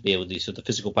power to be able to, so the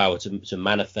physical power to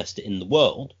manifest it in the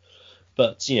world.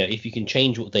 But if you can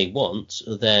change what they want,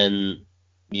 then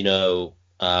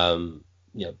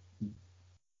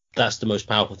that's the most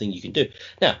powerful thing you can do.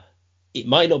 Now, it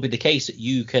might not be the case that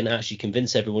you can actually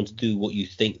convince everyone to do what you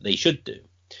think they should do,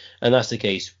 and that's the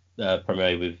case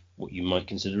primarily with what you might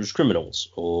consider as criminals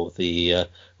or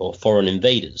foreign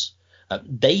invaders.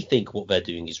 They think what they're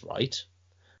doing is right.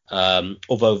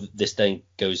 Although this then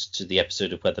goes to the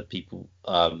episode of whether people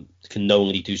can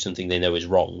knowingly do something they know is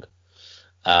wrong.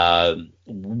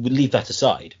 We'll leave that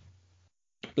aside.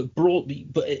 But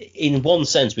in one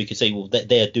sense, we could say, well,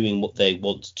 they are doing what they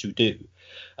want to do.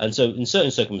 And so in certain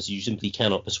circumstances, you simply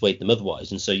cannot persuade them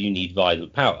otherwise. And so you need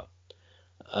violent power,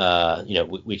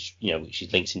 which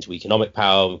links into economic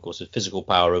power, and of course, with physical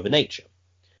power over nature.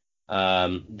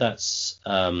 That's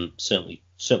certainly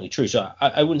true. So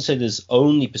I wouldn't say there's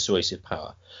only persuasive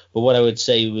power, but what I would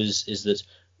say is that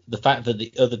the fact that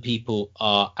the other people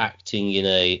are acting in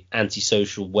a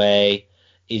antisocial way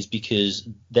is because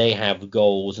they have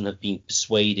goals and have been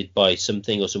persuaded by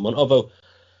something or someone. Although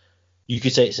you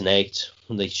could say it's innate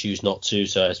and they choose not to.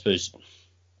 So I suppose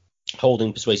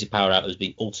holding persuasive power out as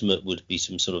being ultimate would be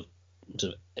some sort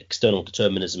of external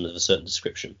determinism of a certain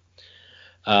description.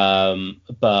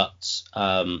 But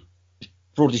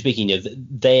broadly speaking,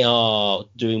 they are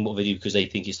doing what they do because they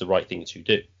think it's the right thing to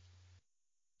do.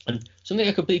 And something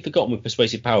I completely forgotten with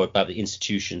persuasive power about the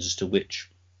institutions as to which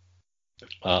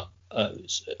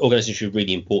organizations are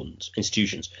really important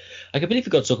institutions. I completely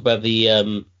forgot to talk about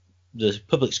the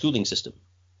public schooling system,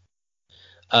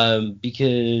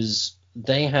 because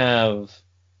they have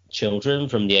children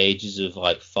from the ages of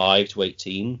like 5 to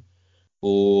 18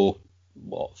 for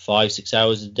 5-6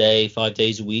 hours a day, 5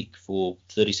 days a week for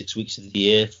 36 weeks of the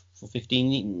year for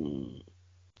 13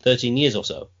 years or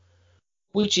so,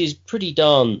 which is pretty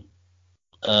darn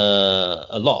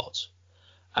a lot.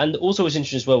 And also what's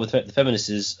interesting as well with the feminists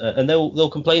is, and they'll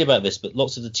complain about this, but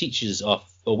lots of the teachers are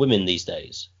women these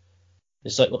days.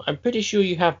 It's like, well, I'm pretty sure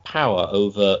you have power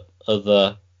over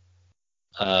other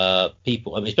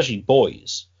people, I mean, especially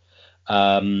boys.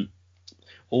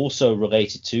 Also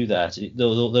related to that, they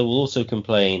will also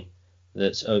complain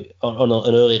that on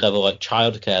an early level, like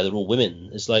childcare, they're all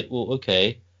women. It's like, well,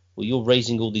 okay, well, you're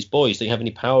raising all these boys. Don't you have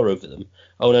any power over them?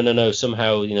 Oh, no.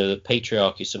 Somehow, the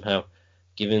patriarchy somehow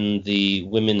given the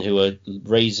women who are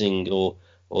raising or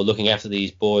looking after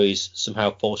these boys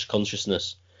somehow false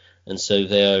consciousness. And so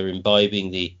they are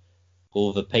imbibing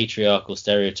all the patriarchal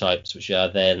stereotypes, which are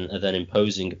then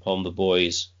imposing upon the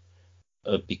boys,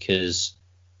 because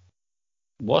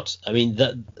what? I mean,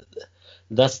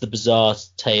 that's the bizarre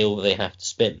tale they have to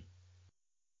spin.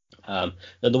 On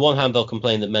the one hand, they'll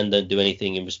complain that men don't do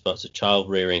anything in response to child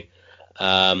rearing,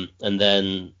 and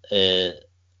then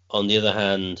on the other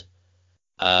hand,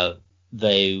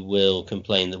 they will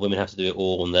complain that women have to do it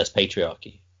all and there's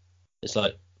patriarchy. It's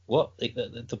like, what?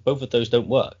 Both of those don't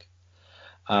work.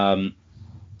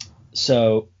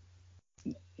 So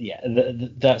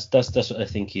that's what I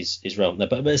think is relevant there.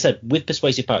 But as I said, with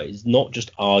persuasive power, it's not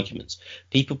just arguments.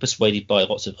 People persuaded by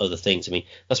lots of other things. I mean,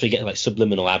 that's where you get like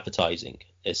subliminal advertising.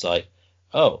 It's like,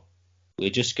 oh, we're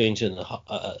just going to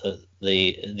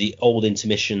the old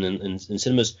intermission and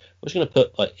cinemas. We're just going to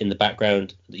put like in the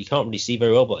background that you can't really see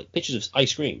very well, but like pictures of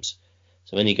ice creams.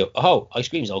 So then you go, oh, ice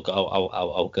creams. I'll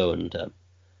go and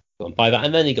buy that.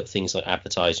 And then you got things like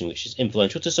advertising, which is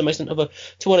influential to some extent.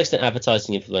 To what extent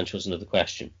advertising influential is another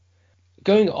question.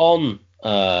 Going on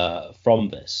from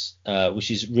this, which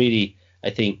is really, I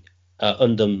think,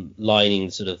 underlining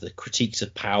sort of the critiques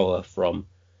of power from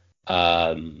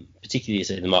particularly,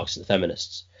 say, the Marxists and the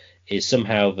feminists, is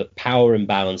somehow that power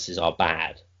imbalances are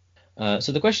bad.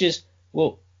 So the question is,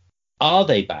 well, are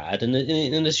they bad?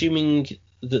 And assuming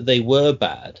that they were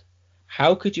bad,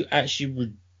 how could you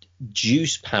actually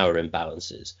reduce power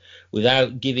imbalances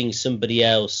without giving somebody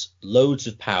else loads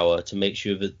of power to make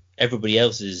sure that everybody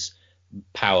else's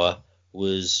power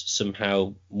was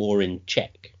somehow more in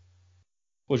check?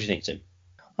 What do you think, Tim?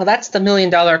 Well, that's the $1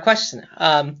 million question.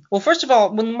 Well, first of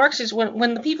all, when Marxists,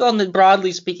 when the people on the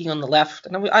broadly speaking on the left,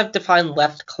 and I've defined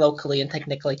left colloquially and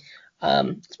technically,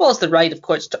 as well as the right, of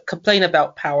course, to complain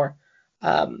about power.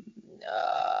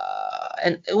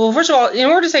 And well, first of all, in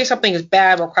order to say something is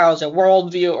bad requires a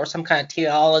worldview or some kind of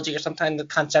teleology or some kind of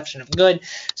conception of good.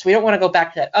 So we don't want to go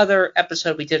back to that other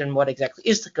episode we did on what exactly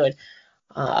is the good.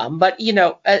 But,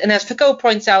 and as Foucault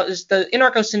points out, is the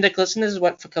anarcho-syndicalists, and this is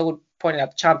what Foucault pointed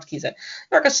out, Chomsky said,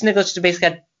 anarcho-syndicalists basically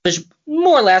had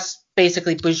more or less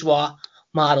basically bourgeois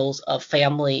models of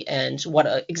family and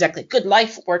what exactly a good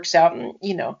life works out. And,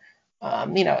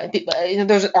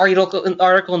 there's an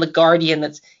article in The Guardian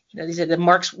that's, they said that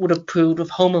Marx would have approved of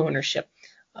home ownership.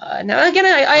 Now, again,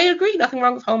 I agree, nothing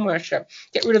wrong with home ownership.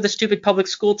 Get rid of the stupid public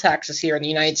school taxes here in the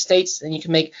United States, and you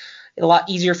can make it a lot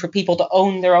easier for people to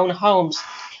own their own homes.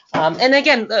 And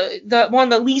again,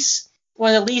 one of the least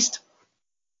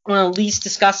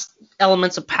discussed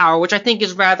elements of power, which I think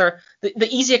is rather the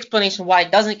easy explanation why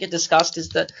it doesn't get discussed, is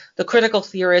that the critical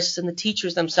theorists and the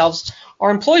teachers themselves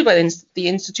are employed by the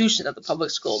institution of the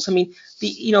public schools. I mean,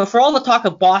 for all the talk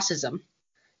of bossism,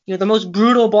 the most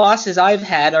brutal bosses I've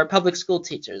had are public school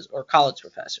teachers or college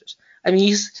professors. I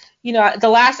mean, the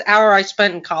last hour I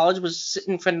spent in college was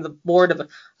sitting in front of the board of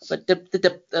a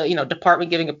department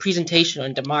giving a presentation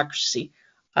on democracy.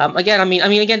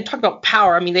 Again, talk about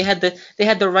power. I mean, they had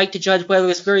the right to judge whether it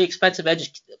was very expensive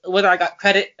whether I got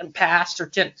credit and passed or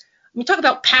didn't. I mean, talk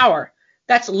about power.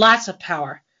 That's lots of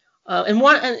power. And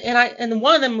one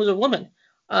of them was a woman.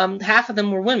 Half of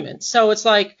them were women. So it's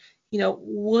like,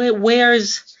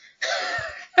 where's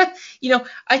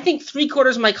I think 3/4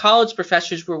 of my college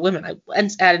professors were women. I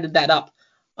added that up.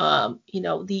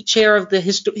 The chair of the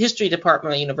history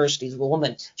department at university is a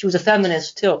woman. She was a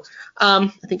feminist too.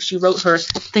 I think she wrote her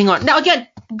thing on. Now again,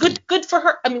 good for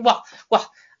her. I mean,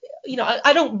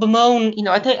 I don't bemoan.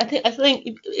 I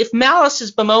think if Malice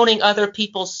is bemoaning other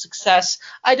people's success,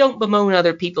 I don't bemoan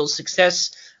other people's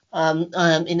success in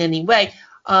any way.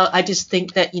 I just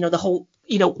think that the whole.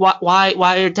 Why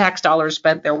are tax dollars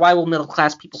spent there? Why will middle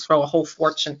class people throw a whole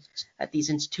fortune at these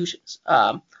institutions?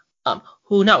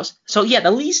 Who knows? So yeah,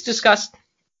 the least discussed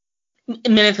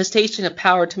manifestation of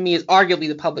power to me is arguably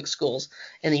the public schools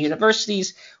and the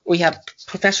universities, where you have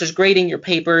professors grading your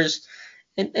papers,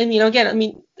 and again, I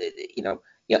mean,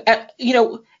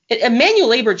 manual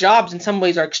labor jobs in some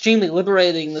ways are extremely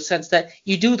liberating in the sense that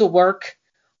you do the work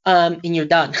and you're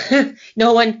done.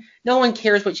 No one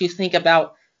cares what you think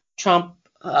about Trump,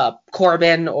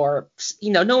 Corbyn, or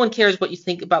no one cares what you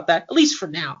think about that, at least for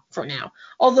now.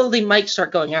 Although they might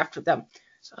start going after them.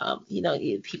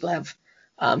 People have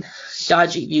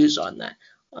dodgy views on that,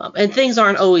 and things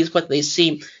aren't always what they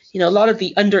seem. A lot of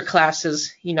the underclasses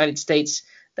in the United States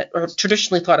that are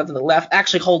traditionally thought of on the left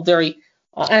actually hold very,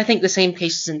 and I think the same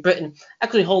cases in Britain,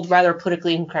 actually hold rather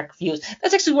politically incorrect views.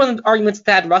 That's actually one of the arguments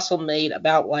Thad Russell made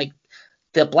about like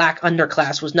the black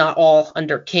underclass was not all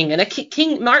under King.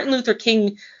 And Martin Luther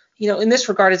King, in this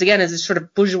regard, is a sort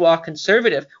of bourgeois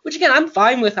conservative, which again I'm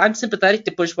fine with. I'm sympathetic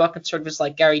to bourgeois conservatives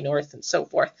like Gary North and so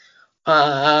forth.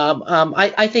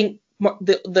 I think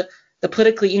the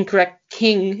politically incorrect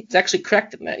King is actually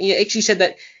correct in that. He actually said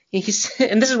that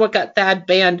and this is what got Thad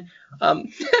banned.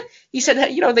 He said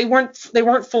that they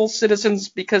weren't full citizens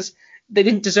because they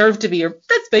didn't deserve to be. Or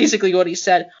that's basically what he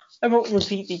said. I won't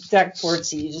repeat the exact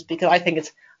words he used because I think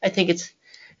it's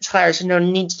hilarious and no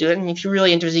need to do it. And if you're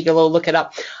really interested, go look it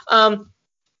up. But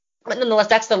nonetheless,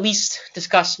 that's the least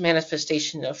discussed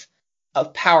manifestation of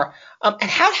of power. And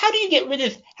how do you get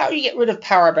rid of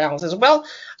power balances? Well,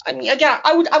 I mean, again,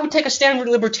 I would take a standard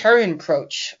libertarian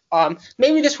approach.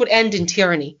 Maybe this would end in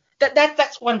tyranny.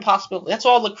 That's one possibility. That's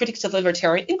all the critics of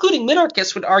libertarian, including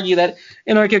minarchists, would argue that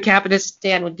anarcho-capitalist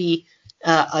would be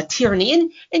a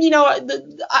tyranny. And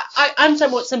I'm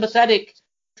somewhat sympathetic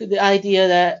to the idea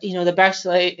that the best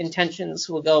laid intentions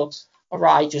will go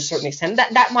awry to a certain extent.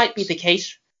 That might be the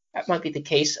case. That might be the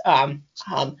case.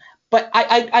 But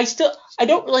I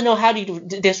don't really know how do you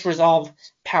resolve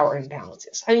power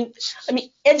imbalances. I mean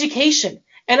education,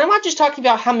 and I'm not just talking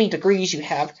about how many degrees you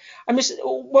have. I'm just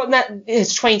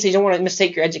as Twain says, you don't want to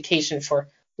mistake your education for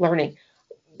learning,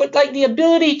 but like the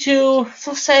ability to,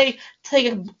 let's say,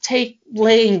 take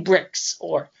laying bricks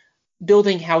or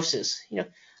building houses.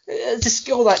 It's a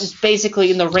skill that is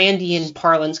basically, in the Randian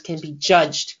parlance, can be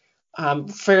judged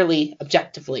fairly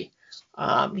objectively.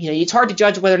 It's hard to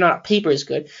judge whether or not a paper is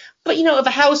good, but if a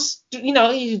house,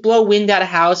 you blow wind at a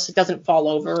house, it doesn't fall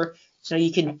over.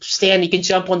 You can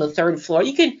jump on the third floor.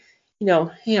 You can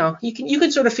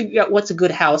sort of figure out what's a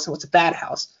good house and what's a bad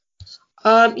house.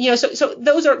 So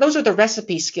those are the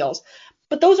recipe skills,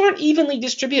 but those aren't evenly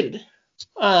distributed.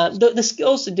 The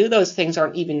skills to do those things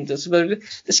aren't evenly distributed.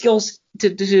 The skills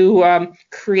to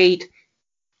create,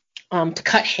 to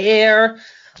cut hair.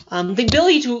 The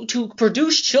ability to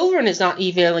produce children is not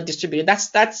evenly distributed.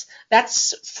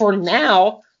 That's for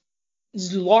now.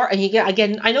 And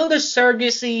again, I know there's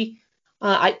surrogacy.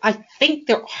 I think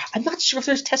I'm not sure if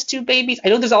there's test tube babies. I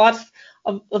know there's a lot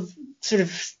of sort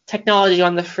of technology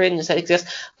on the fringe that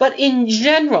exists. But in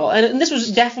general, and this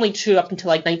was definitely true up until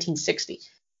like 1960,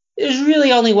 there's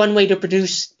really only one way to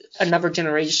produce another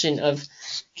generation of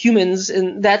humans,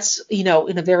 and that's in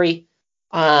a very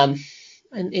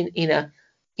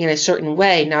in a certain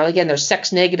way. Now, again, there's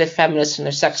sex-negative feminists and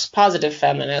there's sex-positive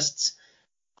feminists,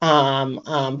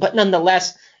 but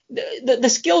nonetheless, the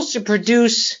skills to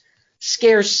produce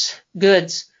scarce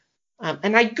goods,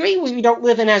 and I agree we don't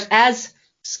live in as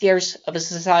scarce of a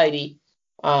society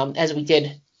as we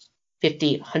did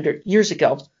 50, 100 years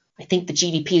ago. I think the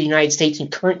GDP of the United States in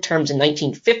current terms in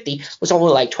 1950 was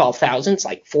only like 12,000. It's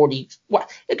like 40. Well,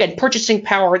 again, purchasing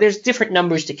power, there's different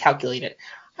numbers to calculate it.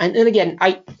 And again,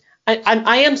 I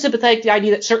am sympathetic to the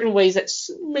idea that certain ways that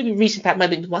maybe recent past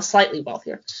might be slightly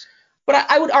wealthier. But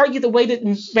I would argue the way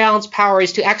to balance power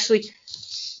is to actually,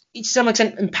 to some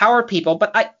extent, empower people.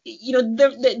 But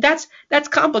that's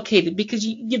complicated because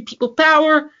you give people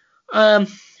power.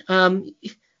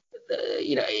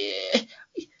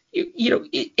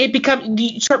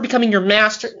 You start becoming your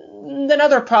master. Then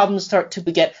other problems start to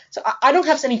beget. So I don't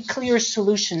have any clear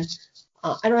solution.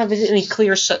 I don't have any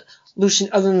clear solution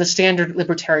other than the standard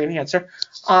libertarian answer.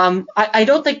 I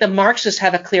don't think the Marxists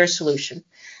have a clear solution.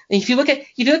 And if you look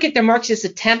at the Marxist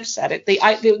attempts at it,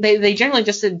 they generally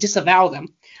just disavow them,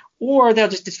 or they'll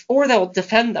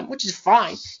defend them, which is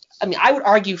fine. I mean, I would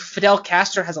argue Fidel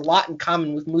Castro has a lot in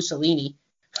common with Mussolini.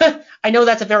 I know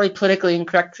that's a very politically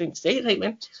incorrect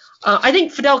statement. I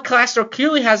think Fidel Castro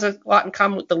clearly has a lot in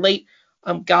common with the late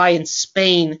guy in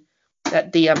Spain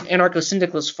that the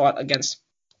anarcho-syndicalists fought against.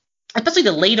 Especially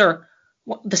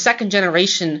the second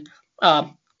generation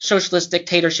socialist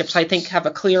dictatorships, I think, have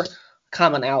a clear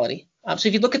commonality. So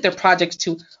if you look at their projects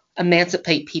to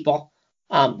emancipate people,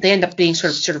 they end up being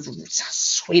sort of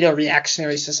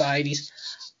pseudo-reactionary societies.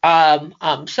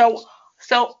 So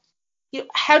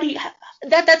how do you?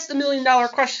 That's the $1 million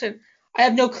question. I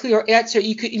have no clear answer.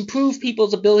 You could improve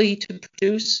people's ability to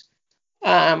produce.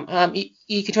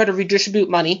 You can try to redistribute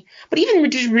money, but even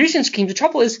redistribution schemes, the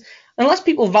trouble is, unless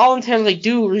people voluntarily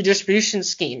do redistribution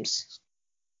schemes,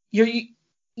 you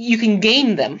can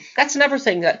game them. That's another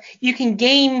thing that you can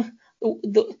game.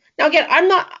 Now again, I'm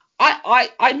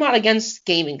not against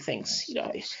gaming things.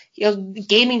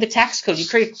 Gaming the tax code. You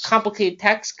create a complicated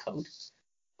tax code.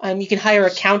 You can hire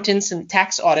accountants and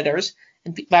tax auditors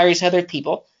and various other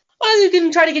people. Well, you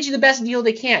can try to get you the best deal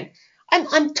they can.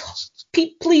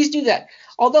 Please do that.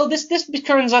 Although this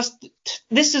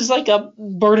is like a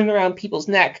burden around people's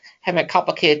neck, having a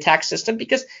complicated tax system,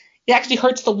 because it actually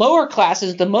hurts the lower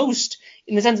classes the most,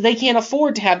 in the sense they can't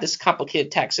afford to have this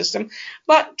complicated tax system.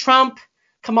 But Trump,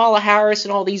 Kamala Harris,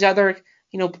 and all these other,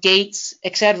 Gates,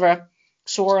 etc.,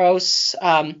 Soros,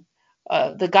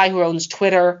 the guy who owns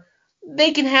Twitter,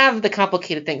 they can have the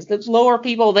complicated things. The lower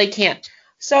people, they can't.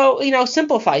 So,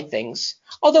 simplify things.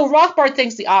 Although Rothbard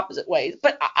thinks the opposite way.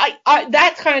 But I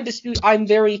that kind of dispute, I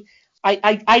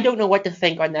don't know what to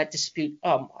think on that dispute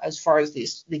as far as the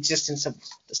existence of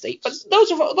the state. But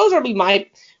those are my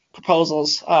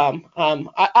proposals. Not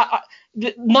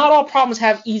all problems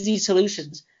have easy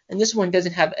solutions. and this one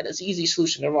doesn't have as easy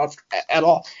solution at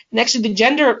all. And actually,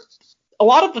 a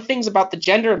lot of the things about the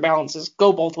gender imbalances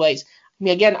go both ways. I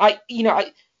mean, again,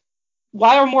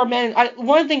 why are more men?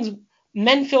 One of the things,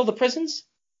 men fill the prisons,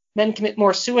 men commit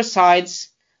more suicides.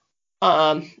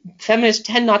 Feminists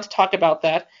tend not to talk about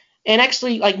that, and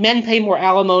actually, like, men pay more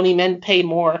alimony, men pay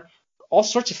more, all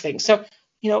sorts of things. So,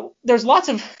 there's lots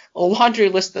of a laundry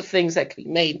list of things that could be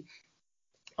made.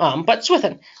 But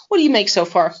Swithin, what do you make so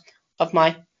far of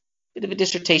my bit of a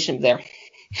dissertation there?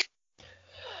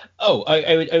 Oh,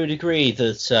 I would agree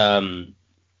that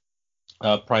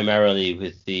primarily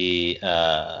with the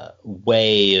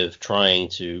way of trying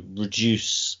to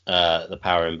reduce the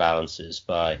power imbalances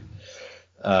by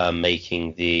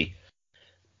making the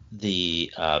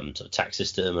sort of tax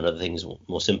system and other things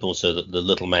more simple, so that the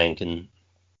little man can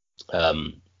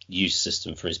use the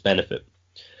system for his benefit.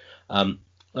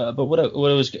 But what I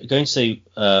was going to say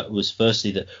was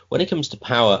firstly that when it comes to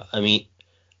power, I mean,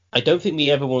 I don't think we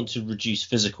ever want to reduce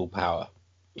physical power.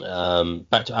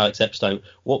 Back to Alex Epstein,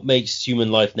 what makes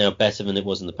human life now better than it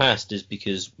was in the past is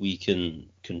because we can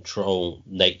control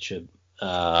nature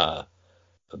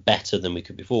better than we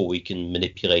could before. We can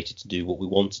manipulate it to do what we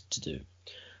want it to do.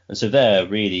 And so there,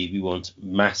 really, we want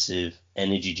massive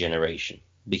energy generation,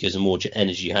 because the more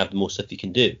energy you have, the more stuff you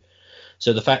can do.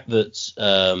 So the fact that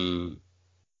the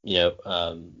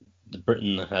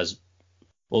Britain has,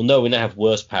 well, no, we now have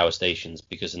worse power stations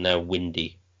because they're now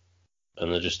windy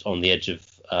and they're just on the edge of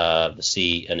the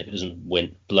sea, and if it doesn't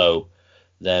blow,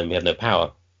 then we have no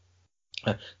power.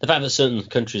 The fact that certain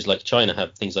countries like China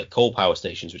have things like coal power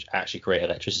stations which actually create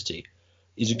electricity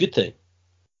is a good thing.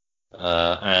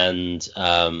 And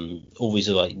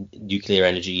obviously, like nuclear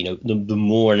energy, the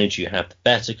more energy you have, the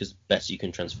better, because the better you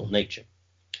can transform nature.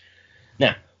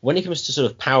 Now, when it comes to sort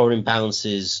of power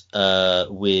imbalances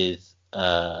with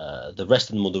the rest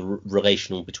of them, or the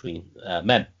relational between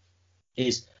men,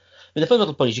 the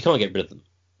fundamental point is you can't get rid of them.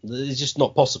 It's just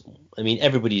not possible. I mean,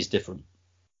 everybody is different.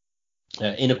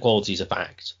 Inequality is a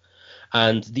fact.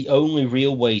 And the only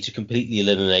real way to completely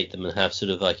eliminate them and have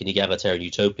sort of like an egalitarian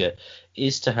utopia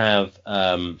is to have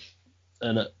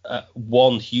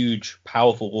one huge,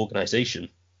 powerful organization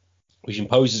which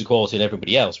imposes equality on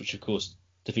everybody else, which of course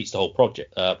defeats the whole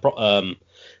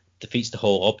defeats the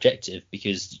whole objective,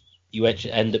 because you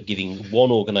actually end up giving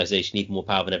one organization even more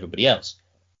power than everybody else.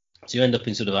 So you end up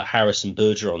in sort of like Harrison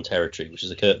Bergeron territory, which is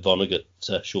a Kurt Vonnegut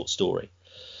short story,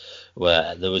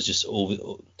 where there was just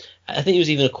I think it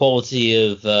was even a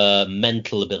quality of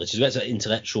mental abilities, that's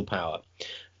intellectual power,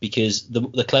 because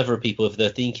the cleverer people, if they're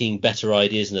thinking better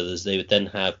ideas than others, they would then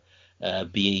have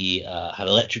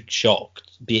electric shocks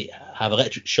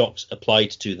applied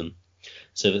to them,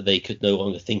 so that they could no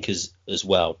longer think as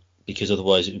well, because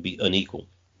otherwise it would be unequal.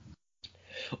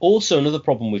 Also, another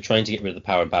problem with trying to get rid of the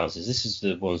power imbalances, this is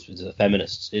the ones with the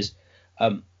feminists, is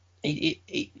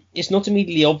it's not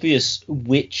immediately obvious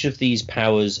which of these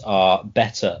powers are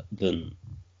better than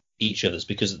each other's,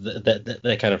 because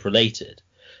they're kind of related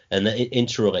and they're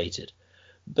interrelated.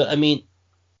 But I mean,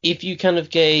 if you kind of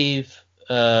gave,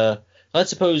 let's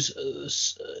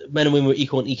suppose men and women were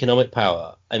equal in economic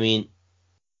power, I mean,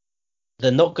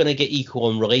 they're not going to get equal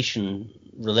in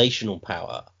relational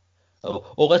power.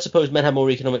 Or let's suppose men have more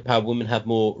economic power, women have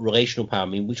more relational power. I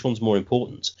mean, which one's more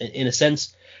important? In a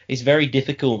sense, it's very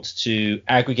difficult to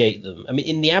aggregate them. I mean,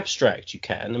 in the abstract, you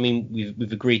can. I mean,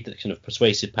 we've agreed that kind of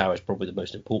persuasive power is probably the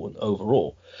most important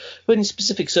overall. But in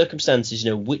specific circumstances,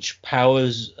 which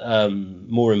power's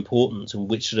more important, and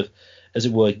which sort of, as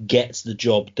it were, gets the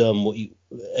job done,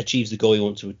 achieves the goal you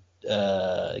want to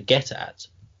get at,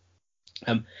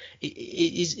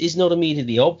 is not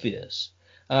immediately obvious.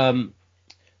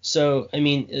 So, I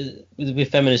mean, with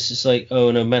feminists, it's like,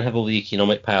 oh, no, men have all the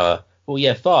economic power. Well,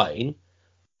 yeah, fine.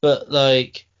 But,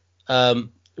 like,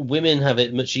 women have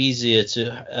it much easier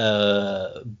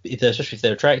to, especially if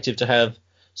they're attractive, to have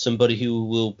somebody who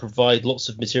will provide lots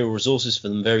of material resources for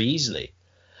them very easily.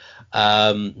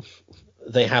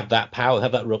 They have that power,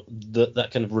 have that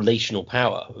kind of relational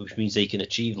power, which means they can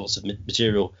achieve lots of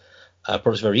material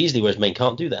products very easily, whereas men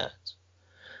can't do that.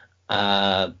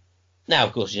 Now,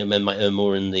 of course, men might earn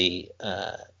more in the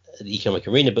economic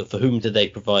arena, but for whom do they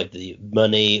provide the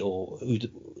money, or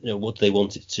what do they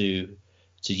want it to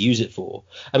use it for?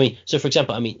 I mean, so for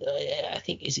example, I mean, I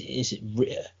think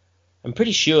I'm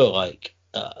pretty sure like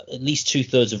at least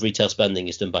 2/3 of retail spending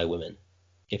is done by women,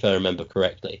 if I remember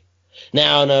correctly.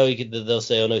 Now, no, they'll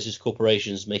say, oh no, it's just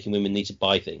corporations making women need to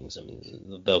buy things. I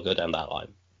mean, they'll go down that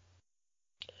line.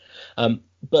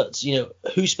 But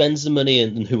who spends the money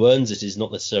and who earns it is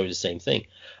not necessarily the same thing.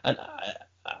 And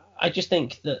I just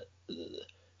think that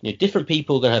different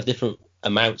people are going to have different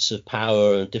amounts of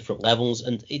power and different levels,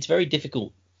 and it's very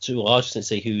difficult to a large extent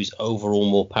say who's overall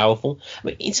more powerful. I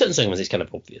mean, in certain circumstances, it's kind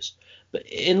of obvious, but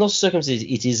in lots of circumstances,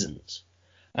 it isn't.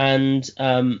 And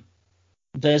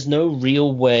there's no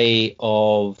real way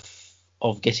of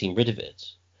getting rid of it.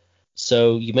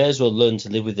 So you may as well learn to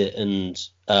live with it and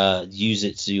use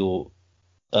it to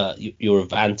your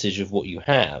advantage of what you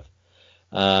have,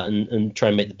 and try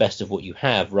and make the best of what you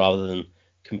have, rather than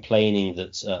complaining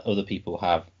that other people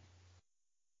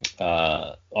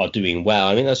are doing well.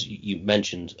 I mean, as you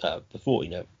mentioned before,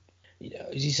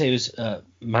 as you say, it was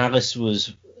malice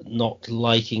was not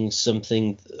liking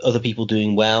something other people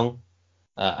doing well.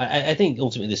 I think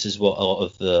ultimately this is what a lot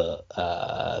of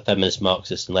the feminist,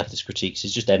 Marxist, and leftist critiques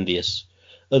is, just envious.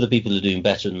 Other people are doing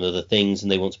better than other things,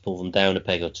 and they want to pull them down a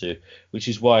peg or two, which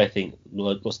is why I think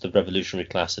lots of the revolutionary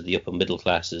class are the upper middle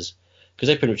classes, because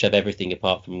they pretty much have everything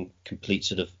apart from complete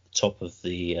sort of top of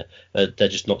the they're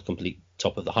just not complete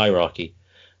top of the hierarchy,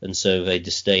 and so they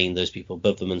disdain those people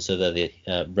above them, and so they're the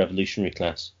revolutionary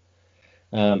class.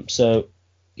 So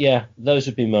yeah, those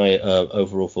would be my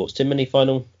overall thoughts. Tim, any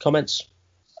final comments?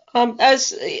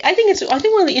 As I think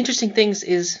one of the interesting things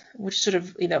is, which sort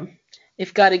of,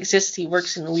 if God exists, he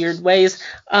works in weird ways, is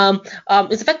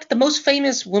the fact that the most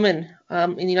famous woman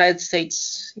in the United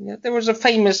States, there was a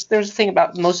thing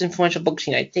about the most influential books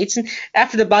in the United States, and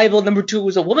after the Bible, number 2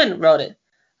 was a woman wrote it,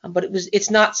 but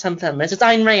it's not some feminist, it's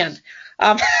Ayn Rand.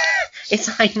 It's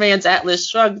Ayn Rand's Atlas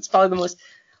Shrugged. It's probably the most,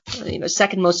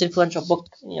 second most influential book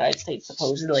in the United States,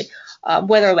 supposedly.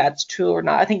 Whether that's true or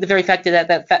not, I think the very fact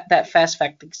that fast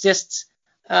fact exists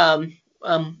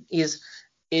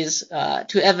is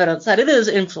to evidence that it is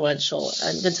influential,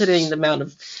 and considering the amount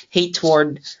of hate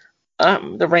toward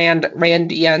the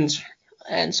Randians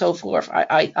and so forth,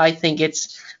 I think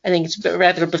it's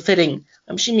rather befitting.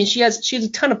 She has a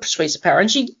ton of persuasive power,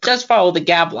 and she does follow the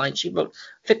Gab line. She wrote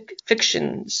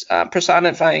fictions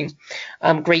personifying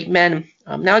great men.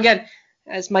 Now again,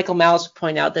 as Michael Malice would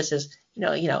point out, this is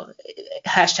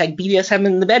hashtag BDSM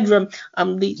in the bedroom.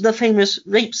 The famous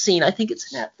rape scene. I think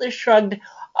it's an Atlas Shrugged.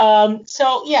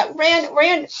 So yeah,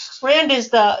 Rand is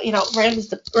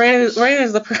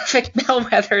the perfect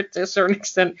bellwether to a certain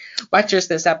extent. Watches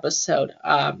this episode.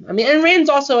 And Rand's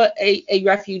also a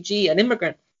refugee, an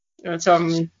immigrant, and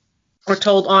so we're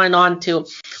told on and on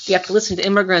we have to listen to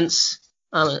immigrants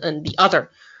and the other.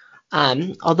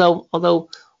 Although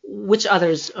which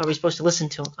others are we supposed to listen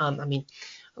to?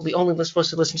 We only were supposed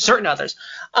to listen to certain others.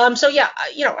 So yeah,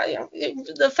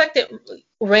 the fact that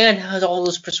Rand has all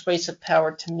this persuasive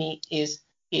power to me is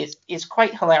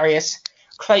quite hilarious,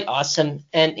 quite awesome,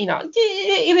 and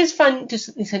it is fun to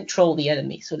control the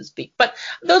enemy, so to speak. But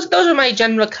those are my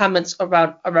general comments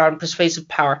around persuasive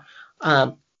power.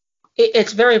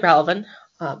 It's very relevant.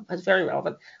 It's very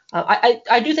relevant.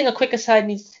 I do think a quick aside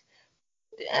needs.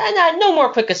 No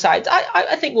more quick asides.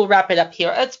 I think we'll wrap it up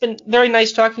here. It's been very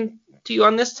nice talking to you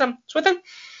on this, Swithin.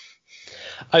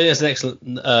 I think that's an excellent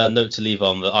note to leave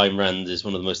on, that Ayn Rand is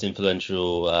one of the most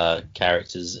influential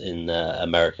characters in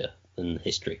America in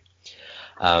history.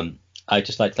 I'd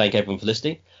just like to thank everyone for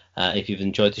listening. If you've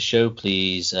enjoyed the show,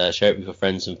 please share it with your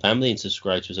friends and family, and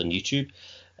subscribe to us on YouTube.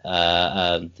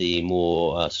 The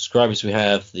more subscribers we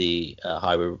have, the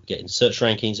higher we're getting search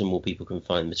rankings, and more people can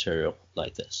find material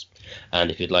like this. And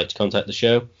if you'd like to contact the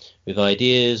show with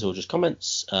ideas or just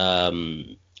comments,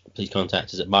 please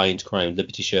contact us at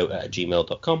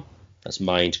mindcrimelibernetyshow@gmail.com. That's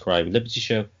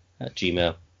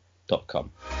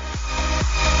mindcrimelibernetyshow@gmail.com.